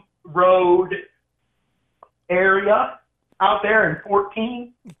Pelham Road area out there in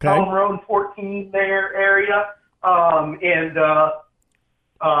 14. Okay. Pelham Road 14 there area,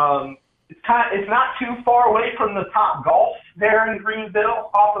 it's not too far away from the Top Golf there in Greenville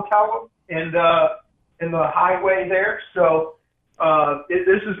off of Pelham and in the highway there. So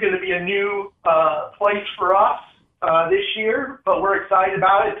this is going to be a new place for us this year, but we're excited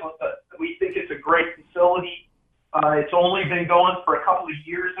about it. We think it's a great facility. It's only been going for a couple of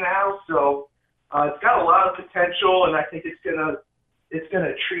years now, so it's got a lot of potential, and I think it's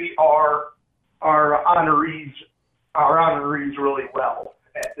gonna treat our our honorees really well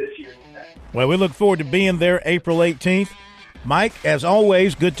at this year's event. Well, we look forward to being there April 18th. Mike, as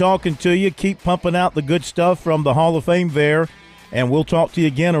always, good talking to you. Keep pumping out the good stuff from the Hall of Fame there, and we'll talk to you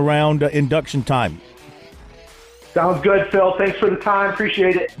again around induction time. Sounds good, Phil. Thanks for the time.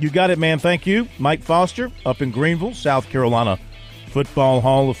 Appreciate it. You got it, man. Thank you. Mike Foster up in Greenville, South Carolina Football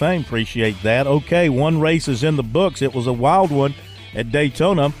Hall of Fame. Appreciate that. Okay, one race is in the books. It was a wild one at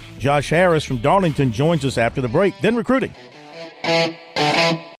Daytona. Josh Harris from Darlington joins us after the break. Then recruiting. Go,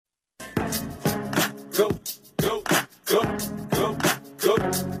 go, go, go, go,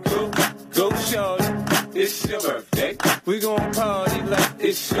 go, go, shorty. It's your birthday. We gon' party like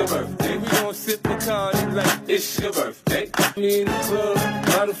it's your birthday. We gon' sip Bacardi like it's your birthday. Me in the club,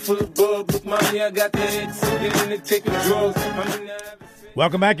 bottle full of bub. Look, mommy, I got the head so get in there taking drugs.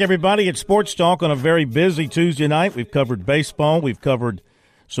 Welcome back, everybody. It's Sports Talk on a very busy Tuesday night. We've covered baseball. We've covered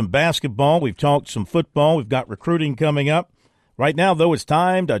some basketball. We've talked some football. We've got recruiting coming up. Right now, though, it's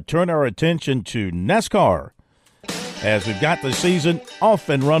time to turn our attention to NASCAR as we've got the season off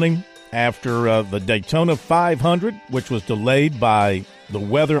and running after the Daytona 500, which was delayed by the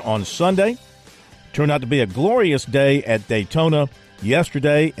weather on Sunday. Turned out to be a glorious day at Daytona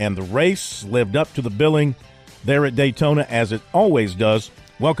yesterday, and the race lived up to the billing there at Daytona, as it always does.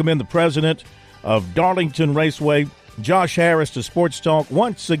 Welcome in the president of Darlington Raceway, Josh Harris, to Sports Talk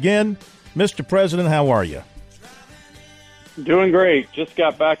once again. Mr. President, how are you? Doing great. Just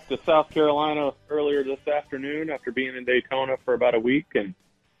got back to South Carolina earlier this afternoon after being in Daytona for about a week, and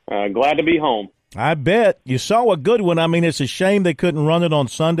glad to be home. I bet. You saw a good one. I mean, it's a shame they couldn't run it on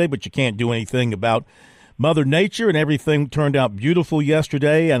Sunday, but you can't do anything about Mother Nature, and everything turned out beautiful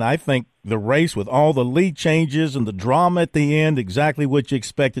yesterday, and I think the race with all the lead changes and the drama at the end, exactly what you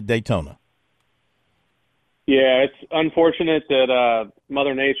expect at Daytona. Yeah, it's unfortunate that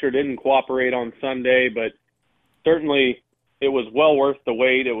Mother Nature didn't cooperate on Sunday, but certainly it was well worth the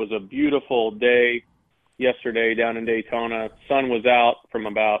wait. It was a beautiful day yesterday down in Daytona. Sun was out from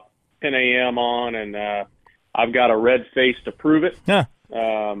about 10 a.m. on, and I've got a red face to prove it. Huh.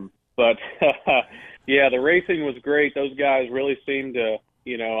 But, yeah, the racing was great. Those guys really seemed to,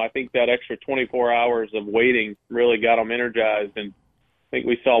 I think that extra 24 hours of waiting really got them energized, and I think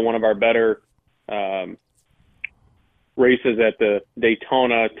we saw one of our better races at the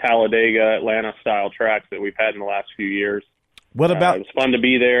Daytona, Talladega, Atlanta-style tracks that we've had in the last few years. What about? It was fun to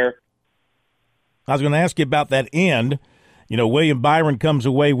be there. I was going to ask you about that end. William Byron comes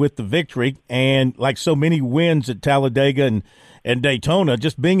away with the victory, and like so many wins at Talladega and Daytona,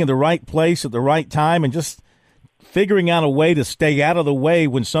 just being in the right place at the right time and just figuring out a way to stay out of the way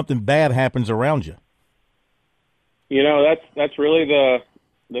when something bad happens around you. That's really the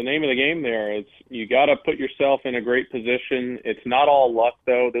name of the game there. It's you got to put yourself in a great position. It's not all luck,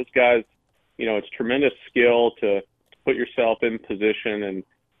 though. Those guys, it's tremendous skill to put yourself in position and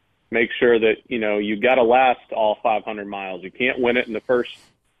make sure that, you got to last all 500 miles. You can't win it in the first,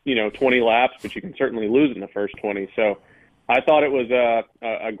 20 laps, but you can certainly lose in the first 20. So I thought it was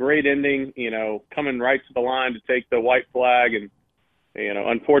a great ending, coming right to the line to take the white flag, and,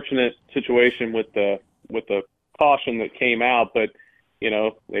 unfortunate situation with the caution that came out. But,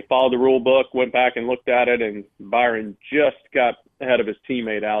 they followed the rule book, went back and looked at it, and Byron just got ahead of his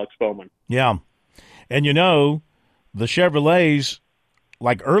teammate, Alex Bowman. Yeah. And, the Chevrolets,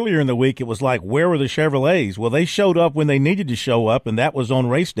 like earlier in the week, it was like, where were the Chevrolets? Well, they showed up when they needed to show up, and that was on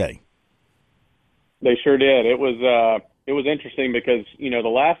race day. They sure did. It was interesting because, the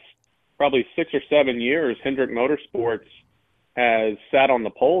last probably 6 or 7 years, Hendrick Motorsports has sat on the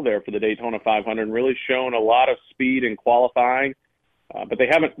pole there for the Daytona 500 and really shown a lot of speed in qualifying. But they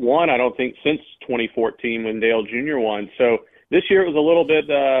haven't won, I don't think, since 2014 when Dale Jr. won. So this year it was a little bit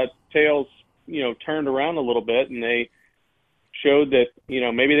tails, turned around a little bit, and they showed that,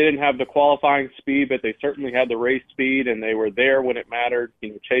 maybe they didn't have the qualifying speed, but they certainly had the race speed, and they were there when it mattered.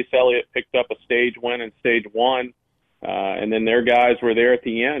 Chase Elliott picked up a stage win in stage one, and then their guys were there at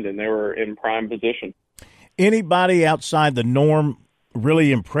the end, and they were in prime position. Anybody outside the norm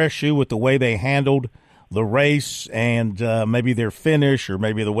really impress you with the way they handled the race and maybe their finish, or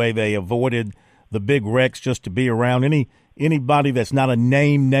maybe the way they avoided the big wrecks just to be around? Anybody that's not a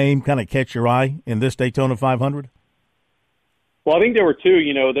name kind of catch your eye in this Daytona 500? Well, I think there were two.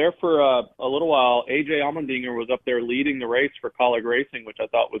 There for a little while, A.J. Allmendinger was up there leading the race for Colleague Racing, which I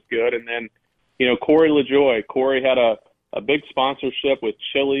thought was good. And then, Corey LaJoie. Corey had a big sponsorship with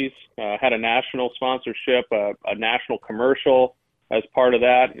Chili's, had a national sponsorship, a national commercial as part of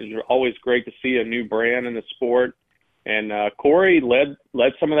that. It's always great to see a new brand in the sport. And Corey led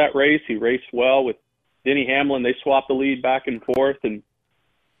some of that race. He raced well with Denny Hamlin. They swapped the lead back and forth. And,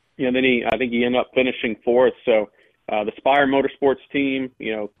 I think he ended up finishing fourth. So the Spire Motorsports team,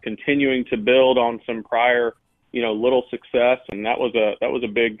 continuing to build on some prior, little success, and that was a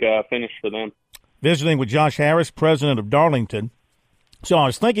big finish for them. Visiting with Josh Harris, president of Darlington. So I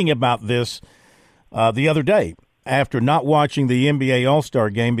was thinking about this the other day after not watching the NBA All-Star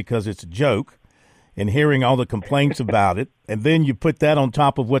game because it's a joke and hearing all the complaints about it. And then you put that on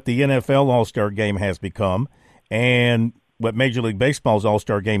top of what the NFL All-Star game has become and what Major League Baseball's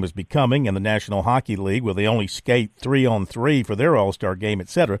All-Star game is becoming and the National Hockey League where they only skate 3-on-3 for their All-Star game, et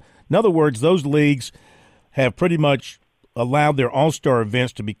cetera. In other words, those leagues have pretty much allowed their All-Star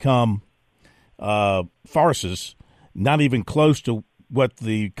events to become farces, not even close to what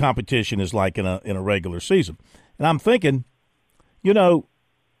the competition is like in a regular season. And I'm thinking, the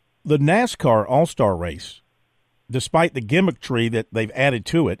NASCAR All-Star race, despite the gimmickry that they've added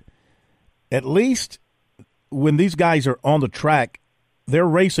to it, at least when these guys are on the track, they're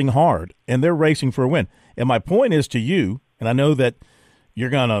racing hard and they're racing for a win. And my point is to you, and I know that you're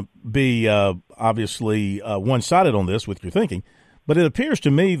going to be obviously one-sided on this with your thinking, but it appears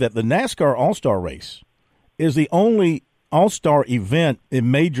to me that the NASCAR All-Star race is the only All-Star event in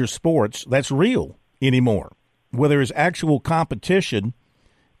major sports that's real anymore, where there is actual competition,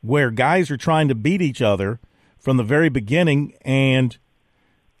 where guys are trying to beat each other from the very beginning, and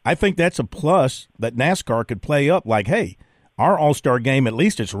I think that's a plus that NASCAR could play up like, hey, our All-Star game, at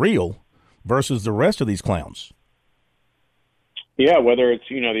least it's real, versus the rest of these clowns. Yeah, whether it's,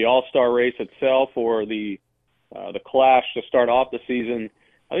 the All-Star race itself or the Clash to start off the season,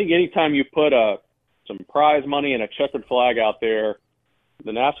 I think anytime you put some prize money and a checkered flag out there,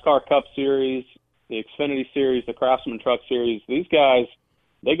 the NASCAR Cup Series, the Xfinity Series, the Craftsman Truck Series, these guys,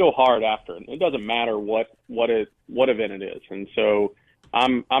 they go hard after it. It doesn't matter what event it is. And so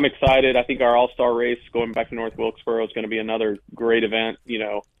I'm excited. I think our All-Star race going back to North Wilkesboro is going to be another great event.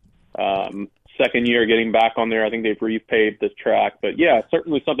 Second year getting back on there. I think they've repaved the track. But, yeah,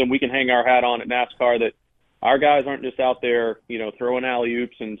 certainly something we can hang our hat on at NASCAR, that our guys aren't just out there, throwing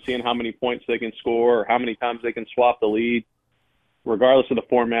alley-oops and seeing how many points they can score or how many times they can swap the lead. Regardless of the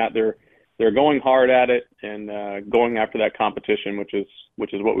format, they're going hard at it and going after that competition, which is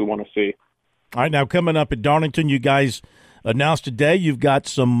what we want to see. All right, now coming up at Darlington, you guys announced today you've got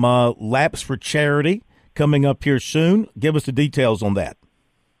some laps for charity coming up here soon. Give us the details on that.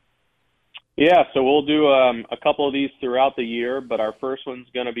 Yeah, so we'll do a couple of these throughout the year, but our first one's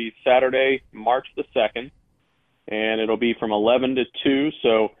going to be Saturday, March the 2nd, and it'll be from 11 to 2.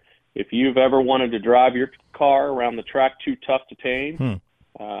 So if you've ever wanted to drive your car around the track too tough to tame,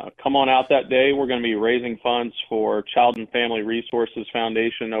 come on out that day. We're going to be raising funds for Child and Family Resources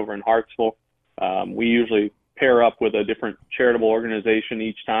Foundation over in Hartsville. We usually pair up with a different charitable organization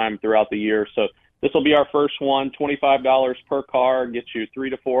each time throughout the year. So this will be our first one, $25 per car, gets you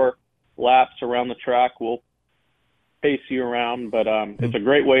 3 to 4 laps around the track. We'll pace you around, but it's a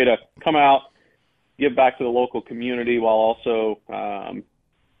great way to come out, give back to the local community while also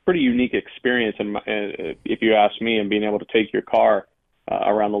pretty unique experience, if you ask me, and being able to take your car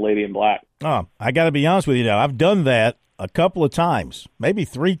around the Lady in Black. Oh, I got to be honest with you now. I've done that a couple of times, maybe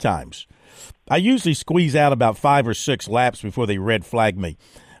 3 times. I usually squeeze out about 5 or 6 laps before they red flag me.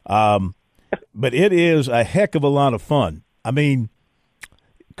 But it is a heck of a lot of fun. I mean,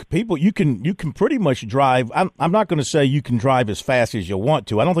 people, you can pretty much drive. I'm not going to say you can drive as fast as you want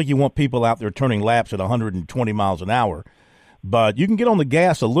to. I don't think you want people out there turning laps at 120 miles an hour. But you can get on the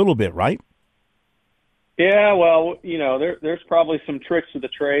gas a little bit, right? Yeah, well, there's probably some tricks to the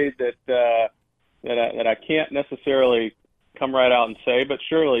trade that I can't necessarily come right out and say, but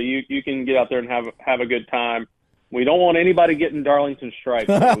surely you can get out there and have a good time. We don't want anybody getting Darlington stripes.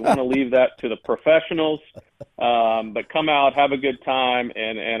 We want to leave that to the professionals. But come out, have a good time,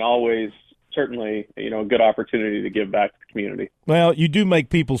 and always certainly a good opportunity to give back to the community. Well, you do make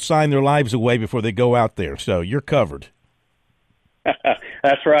people sign their lives away before they go out there, so you're covered.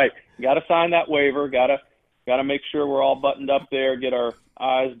 That's right. Got to sign that waiver. Got to make sure we're all buttoned up there. Get our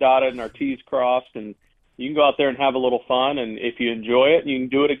I's dotted and our T's crossed, and you can go out there and have a little fun. And if you enjoy it, you can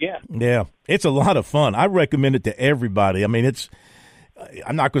do it again. Yeah, it's a lot of fun. I recommend it to everybody. I mean,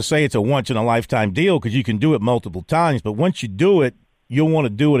 I'm not going to say it's a once in a lifetime deal because you can do it multiple times, but once you do it, you'll want to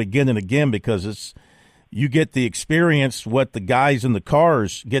do it again and again because you get the experience what the guys in the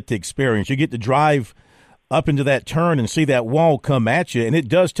cars get to experience. You get to drive up into that turn and see that wall come at you, and it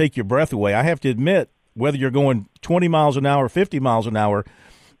does take your breath away. I have to admit, whether you're going 20 miles an hour, 50 miles an hour,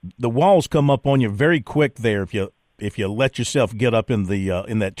 the walls come up on you very quick there if you let yourself get up in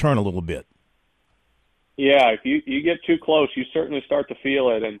that turn a little bit. Yeah, if you get too close, you certainly start to feel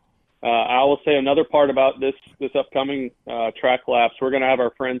it, and I will say another part about this upcoming track laps, we're going to have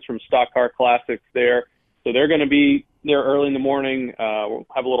our friends from Stock Car Classics there. So they're going to be there early in the morning. We'll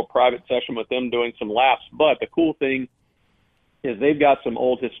have a little private session with them doing some laps. But the cool thing is they've got some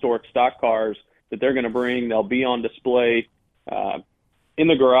old historic stock cars that they're going to bring. They'll be on display in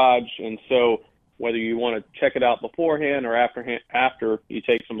the garage. And so whether you want to check it out beforehand or after you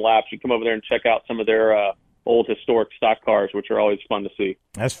take some laps, you come over there and check out some of their old historic stock cars, which are always fun to see.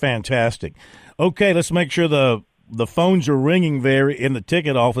 That's fantastic. Okay, let's make sure the phones are ringing there in the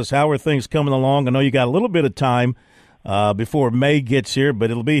ticket office. How are things coming along? I know you got a little bit of time before May gets here,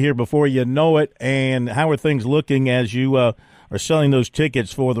 but it'll be here before you know it. And how are things looking as you are selling those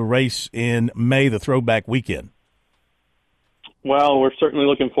tickets for the race in May, the Throwback Weekend? Well, we're certainly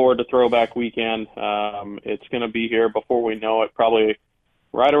looking forward to Throwback Weekend. It's going to be here before we know it, probably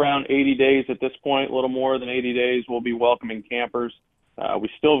right around 80 days at this point, a little more than 80 days. We'll be welcoming campers. We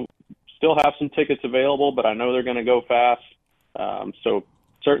still have some tickets available, but I know they're going to go fast. So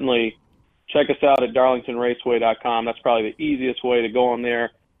certainly check us out at darlingtonraceway.com. That's probably the easiest way to go on there.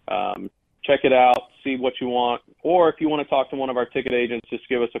 Check it out, see what you want. Or if you want to talk to one of our ticket agents, just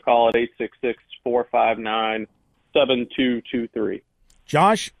give us a call at 866-459-7223.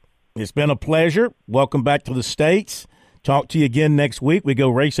 Josh, it's been a pleasure. Welcome back to the States. Talk to you again next week. We go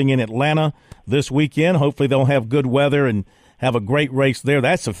racing in Atlanta this weekend. Hopefully they'll have good weather and have a great race there.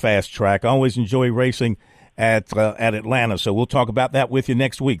 That's a fast track. I always enjoy racing at Atlanta. So we'll talk about that with you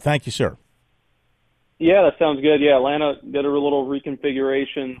next week. Thank you, sir. Yeah, that sounds good. Yeah, Atlanta did a little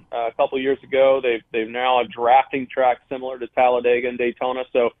reconfiguration a couple years ago. They've now a drafting track similar to Talladega and Daytona.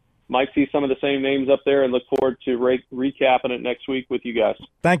 So might see some of the same names up there, and look forward to recapping it next week with you guys.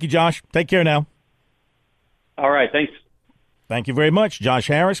 Thank you, Josh. Take care now. All right, thanks. Thank you very much. Josh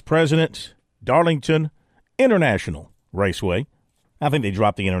Harris, President, Darlington International Raceway. I think they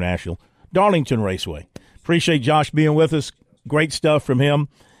dropped the International. Darlington Raceway. Appreciate Josh being with us. Great stuff from him,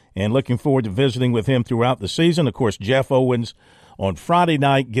 and looking forward to visiting with him throughout the season. Of course, Jeff Owens on Friday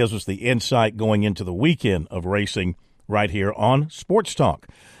night gives us the insight going into the weekend of racing right here on Sports Talk.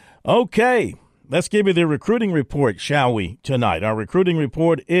 Okay, let's give you the recruiting report, shall we, tonight. Our recruiting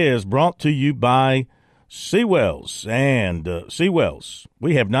report is brought to you by Seawells. And Seawells,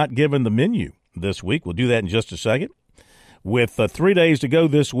 we have not given the menu this week. We'll do that in just a second. With 3 days to go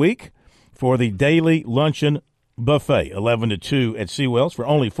this week for the daily luncheon buffet, 11 to 2 at Seawells for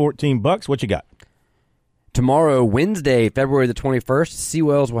only $14. What you got? Tomorrow, Wednesday, February the 21st,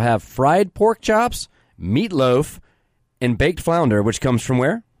 Seawells will have fried pork chops, meatloaf, and baked flounder, which comes from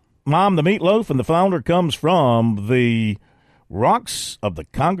where? Mom, the meatloaf and the flounder comes from the Rocks of the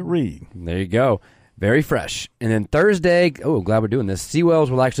Congaree. There you go. Very fresh. And then Thursday, glad we're doing this,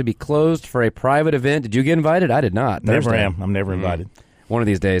 Seawells will actually be closed for a private event. Did you get invited? I did not. Never am. I'm never invited. One of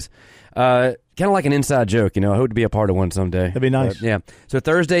these days. Kind of like an inside joke, I hope to be a part of one someday. That'd be nice. But, yeah. So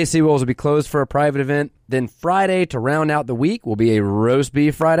Thursday, Seawells will be closed for a private event. Then Friday, to round out the week, will be a roast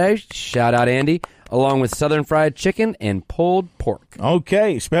beef Friday. Shout out Andy. Along with southern fried chicken and pulled pork.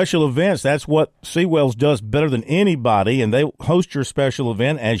 Okay, special events. That's what Seawells does better than anybody, and they host your special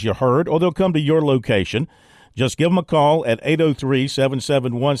event, as you heard, or they'll come to your location. Just give them a call at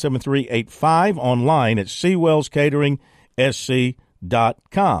 803-771-7385, online at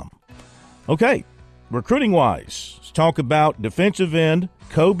SeawellsCateringSC.com. Okay, recruiting-wise, let's talk about defensive end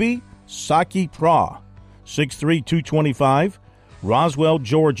Kobe Saki-Pra, 6'3", 225, Roswell,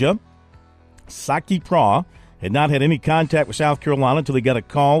 Georgia. Saki-Pra had not had any contact with South Carolina until he got a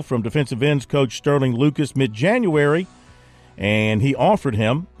call from defensive ends coach Sterling Lucas mid-January, and he offered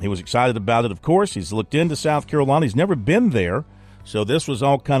him. He was excited about it, of course. He's looked into South Carolina. He's never been there, so this was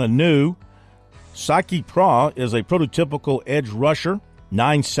all kind of new. Saki-Pra is a prototypical edge rusher,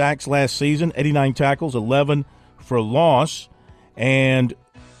 9 sacks last season, 89 tackles, 11 for loss, and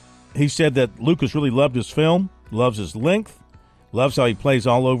he said that Lucas really loved his film, loves his length, loves how he plays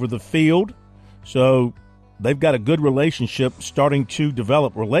all over the field. So they've got a good relationship starting to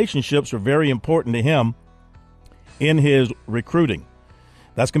develop. Relationships are very important to him in his recruiting.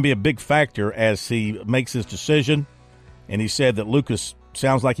 That's going to be a big factor as he makes his decision. And he said that Lucas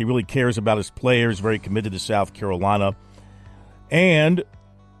sounds like he really cares about his players, very committed to South Carolina. And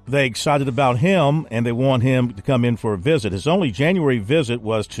they're excited about him, and they want him to come in for a visit. His only January visit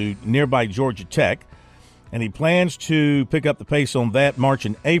was to nearby Georgia Tech, and he plans to pick up the pace on that March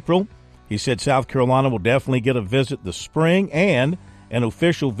and April. He said South Carolina will definitely get a visit this spring and an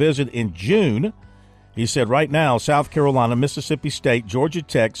official visit in June. He said right now South Carolina, Mississippi State, Georgia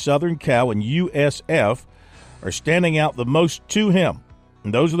Tech, Southern Cal, and USF are standing out the most to him.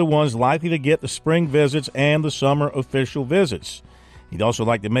 And those are the ones likely to get the spring visits and the summer official visits. He'd also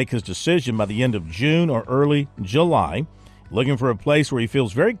like to make his decision by the end of June or early July. Looking for a place where he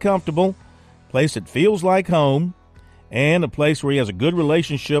feels very comfortable, a place that feels like home, and a place where he has a good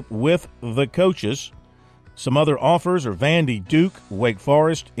relationship with the coaches. Some other offers are Vandy, Duke, Wake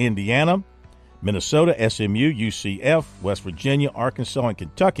Forest, Indiana, Minnesota, SMU, UCF, West Virginia, Arkansas, and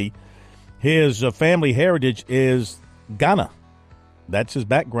Kentucky. His family heritage is Ghana. That's his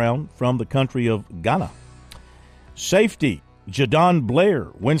background, from the country of Ghana. Safety, Jadon Blair,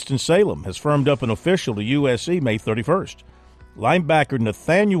 Winston-Salem, has firmed up an official to USC May 31st. Linebacker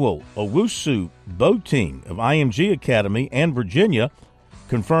Nathaniel Owusu-Boateng of IMG Academy and Virginia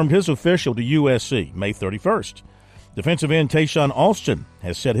confirmed his official to USC May 31st. Defensive end Tayshawn Alston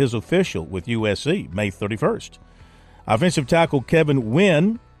has set his official with USC May 31st. Offensive tackle Kevin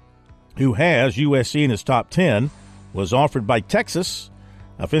Wynn, who has USC in his top 10, was offered by Texas.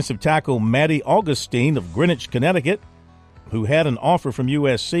 Offensive tackle Matty Augustine of Greenwich, Connecticut, who had an offer from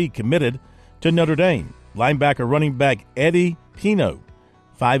USC, committed to Notre Dame. Linebacker running back Eddie Pino,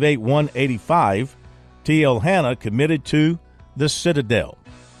 5'8", 185, T.L. Hanna, committed to the Citadel.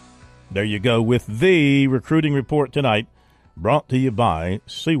 There you go with the recruiting report tonight, brought to you by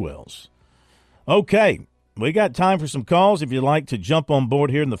Seawells. Okay, we got time for some calls if you'd like to jump on board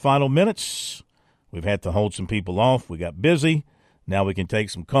here in the final minutes. We've had to hold some people off. We got busy. Now we can take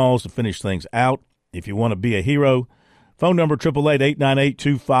some calls to finish things out. If you want to be a hero, phone number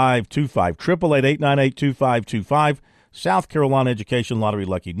 888-898-2525, 888-898-2525, South Carolina Education Lottery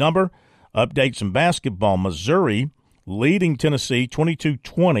lucky number. Updates in basketball. Missouri leading Tennessee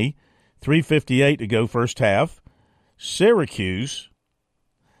 22-20, 3:58 to go first half. Syracuse,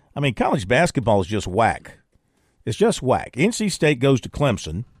 college basketball is just whack. It's just whack. NC State goes to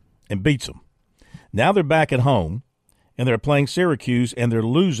Clemson and beats them. Now they're back at home, and they're playing Syracuse, and they're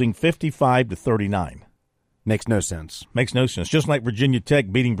losing 55-39. Makes no sense. Makes no sense. Just like Virginia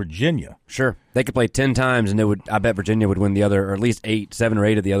Tech beating Virginia. Sure. They could play 10 times, and I bet Virginia would win the other, or at least 7 or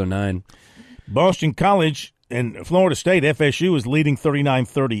 8 of the other 9. Boston College and Florida State, FSU is leading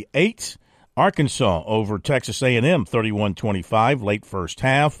 39-38. Arkansas over Texas A&M 31-25, late first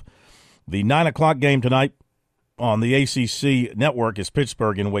half. The 9 o'clock game tonight on the ACC network is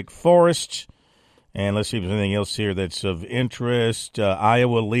Pittsburgh and Wake Forest. And let's see if there's anything else here that's of interest.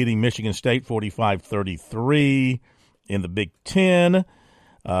 Iowa leading Michigan State 45-33 in the Big Ten.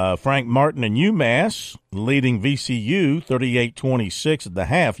 Frank Martin and UMass leading VCU 38-26 at the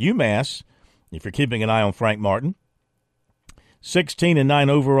half. UMass, if you're keeping an eye on Frank Martin, 16-9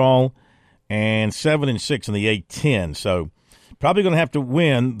 overall and 7-6 in the A-10. So probably going to have to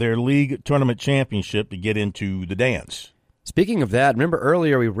win their league tournament championship to get into the dance. Speaking of that, remember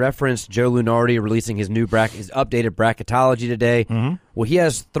earlier we referenced Joe Lunardi releasing his updated bracketology today. Mm-hmm. Well, he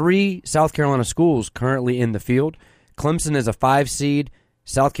has 3 South Carolina schools currently in the field. Clemson as a 5 seed,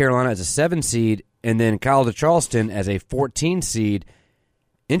 South Carolina as a 7 seed, and then College of Charleston as a 14 seed.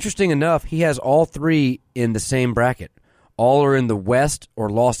 Interesting enough, he has all 3 in the same bracket. All are in the West or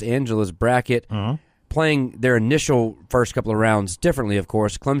Los Angeles bracket, playing their initial first couple of rounds differently, of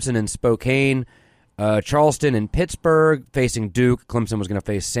course. Clemson and Spokane, Charleston and Pittsburgh facing Duke. Clemson was going to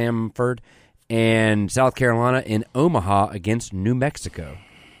face Samford. And South Carolina in Omaha against New Mexico.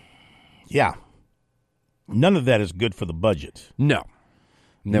 Yeah. None of that is good for the budget. No.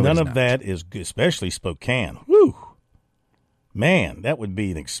 None of that is good, especially Spokane. Woo! Man, that would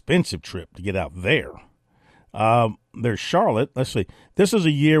be an expensive trip to get out there. There's Charlotte. Let's see. This is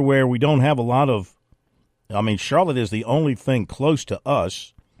a year where we don't have a lot of – Charlotte is the only thing close to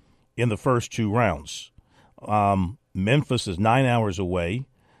us in the first 2 rounds. Memphis is 9 hours away.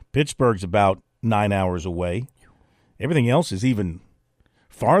 Pittsburgh's about 9 hours away. Everything else is even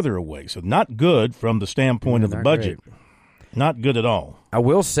farther away. So not good from the standpoint of the budget. Great. Not good at all. I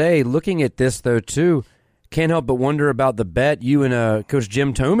will say, looking at this, though, too, can't help but wonder about the bet you and Coach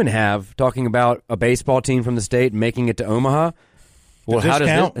Jim Toman have, talking about a baseball team from the state making it to Omaha. Well, how does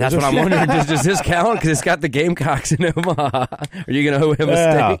count? That's what I'm wondering. Does this count? Because it's got the Gamecocks in Omaha. Are you going to owe him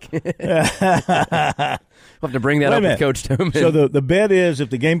a steak? We'll have to bring that up with Coach Toman. So the bet is if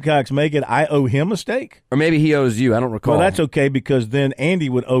the Gamecocks make it, I owe him a steak? Or maybe he owes you. I don't recall. Well, that's okay because then Andy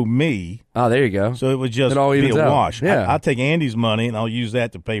would owe me. Oh, there you go. So it would just be a wash. Yeah. I'll take Andy's money, and I'll use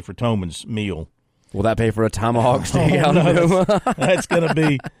that to pay for Toman's meal. Will that pay for a tomahawk steak out of Omaha? That's going to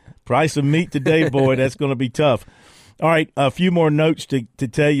be price of meat today, boy. That's going to be tough. All right, a few more notes to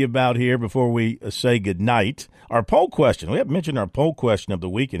tell you about here before we say goodnight. Our poll question. We haven't mentioned our poll question of the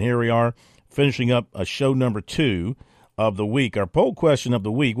week, and here we are finishing up show number 2 of the week. Our poll question of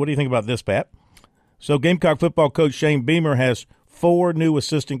the week, what do you think about this, Pat? So Gamecock football coach Shane Beamer has 4 new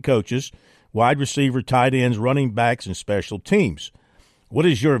assistant coaches, wide receiver, tight ends, running backs, and special teams. What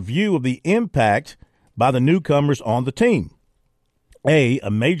is your view of the impact by the newcomers on the team? A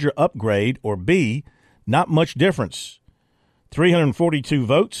major upgrade, or B, not much difference. 342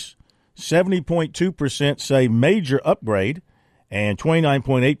 votes, 70.2% say major upgrade, and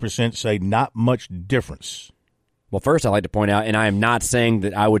 29.8% say not much difference. Well, first I'd like to point out, and I am not saying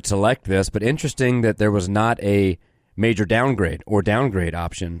that I would select this, but interesting that there was not a major downgrade or downgrade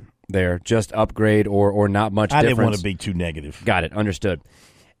option there, just upgrade or not much difference. I didn't want to be too negative. Got it, understood.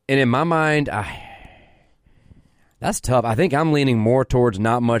 And in my mind, that's tough. I think I'm leaning more towards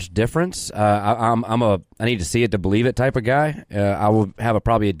not much difference. I need to see it to believe it type of guy. I will have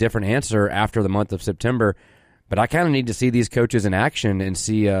probably a different answer after the month of September, but I kind of need to see these coaches in action and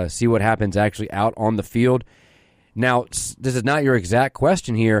see what happens actually out on the field. Now, this is not your exact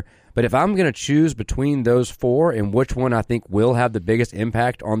question here, but if I'm going to choose between those four and which one I think will have the biggest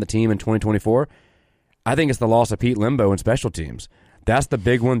impact on the team in 2024, I think it's the loss of Pete Limbo in special teams. That's the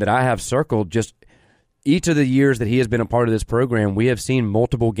big one that I have circled. Just each of the years that he has been a part of this program, we have seen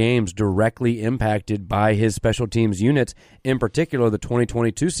multiple games directly impacted by his special teams units, in particular the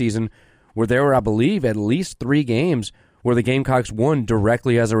 2022 season, where there were, I believe, at least 3 games where the Gamecocks won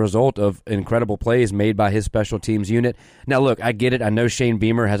directly as a result of incredible plays made by his special teams unit. Now, look, I get it. I know Shane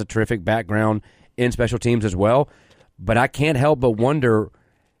Beamer has a terrific background in special teams as well, but I can't help but wonder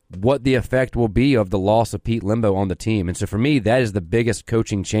what the effect will be of the loss of Pete Limbo on the team. And so for me, that is the biggest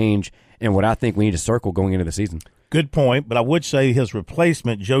coaching change and what I think we need to circle going into the season. Good point, but I would say his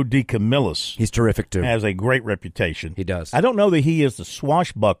replacement, Joe DeCamillis, he's terrific too. Has a great reputation. He does. I don't know that he is the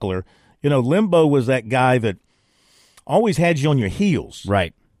swashbuckler. You know, Limbo was that guy that always had you on your heels.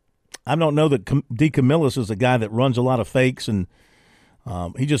 Right. I don't know that DeCamillis is a guy that runs a lot of fakes, and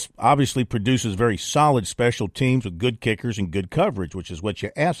he just obviously produces very solid special teams with good kickers and good coverage, which is what you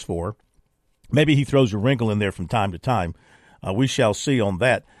ask for. Maybe he throws a wrinkle in there from time to time. We shall see on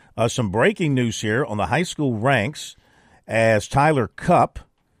that. Some breaking news here on the high school ranks, as Tyler Cupp,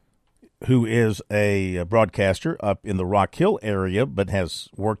 who is a broadcaster up in the Rock Hill area but has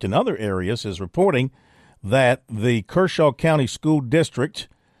worked in other areas, is reporting that the Kershaw County School District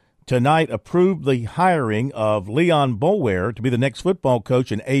tonight approved the hiring of Leon Boulware to be the next football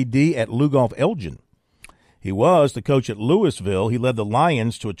coach and AD at Lugoff Elgin. He was the coach at Louisville. He led the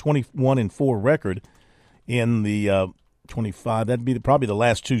Lions to a 21-4 record in the 25. That'd be probably the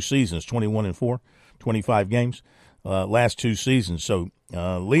last 2 seasons, 21-4, 25 games, last 2 seasons. So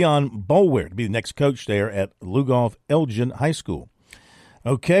Leon Boulware to be the next coach there at Lugoff Elgin High School.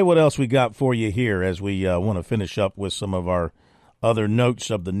 Okay, what else we got for you here as we want to finish up with some of our other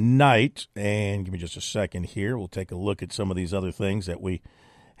notes of the night? And give me just a second here. We'll take a look at some of these other things that we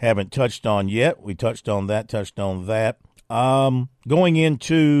haven't touched on yet. We touched on that. Going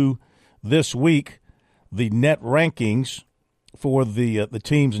into this week, the net rankings for the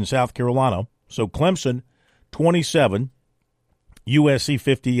teams in South Carolina. So Clemson, 27, USC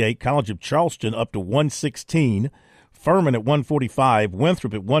 58, College of Charleston up to 116, Furman at 145,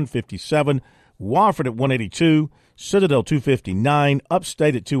 Winthrop at 157, Wofford at 182, Citadel 259,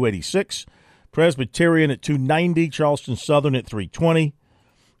 Upstate at 286, Presbyterian at 290, Charleston Southern at 320,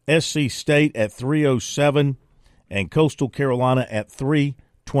 SC State at 307, and Coastal Carolina at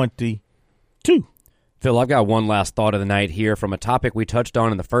 322. Phil, I've got one last thought of the night here from a topic we touched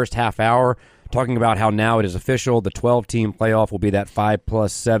on in the first half hour, talking about how now it is official. The 12-team playoff will be that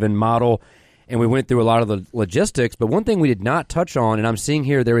 5+7 model. And we went through a lot of the logistics, but one thing we did not touch on, and I'm seeing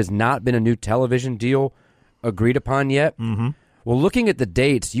here there has not been a new television deal agreed upon yet. Mm-hmm. Well, looking at the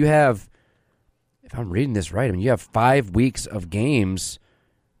dates, you have, if I'm reading this right, I mean, you have 5 weeks of games.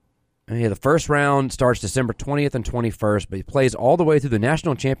 The first round starts December 20th and 21st, but it plays all the way through the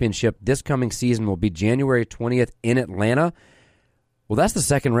national championship. This coming season will be January 20th in Atlanta. Well, that's the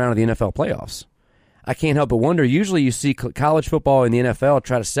second round of the NFL playoffs. I can't help but wonder, usually you see college football and the NFL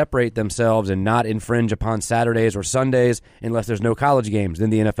try to separate themselves and not infringe upon Saturdays or Sundays unless there's no college games. Then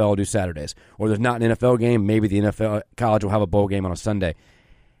the NFL will do Saturdays. Or there's not an NFL game, maybe the NFL college will have a bowl game on a Sunday.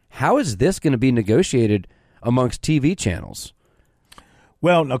 How is this going to be negotiated amongst TV channels?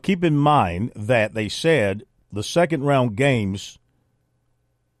 Well, now keep in mind that they said the second round games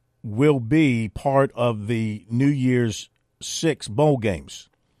will be part of the New Year's 6 bowl games.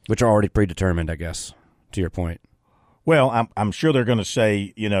 Which are already predetermined, I guess, to your point. Well, I'm sure they're going to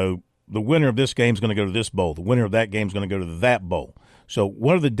say, the winner of this game is going to go to this bowl. The winner of that game is going to go to that bowl. So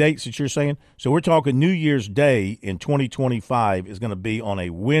what are the dates that you're saying? So we're talking New Year's Day in 2025 is going to be on a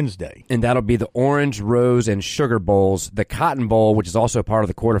Wednesday. And that'll be the Orange, Rose, and Sugar Bowls. The Cotton Bowl, which is also part of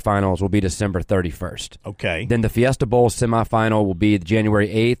the quarterfinals, will be December 31st. Okay. Then the Fiesta Bowl semifinal will be January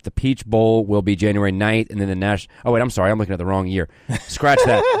 8th. The Peach Bowl will be January 9th. And then the National – oh, wait, I'm sorry. I'm looking at the wrong year. Scratch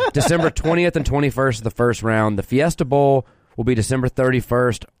that. December 20th and 21st is the first round. The Fiesta Bowl will be December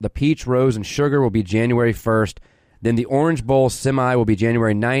 31st. The Peach, Rose, and Sugar will be January 1st. Then the Orange Bowl semi will be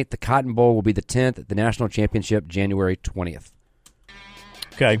January 9th. The Cotton Bowl will be the 10th. The National Championship, January 20th.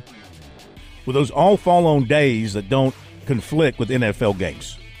 Okay. Well, those all fall on days that don't conflict with NFL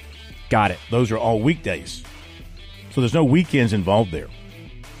games. Got it. Those are all weekdays. So there's no weekends involved there.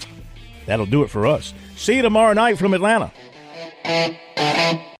 That'll do it for us. See you tomorrow night from Atlanta.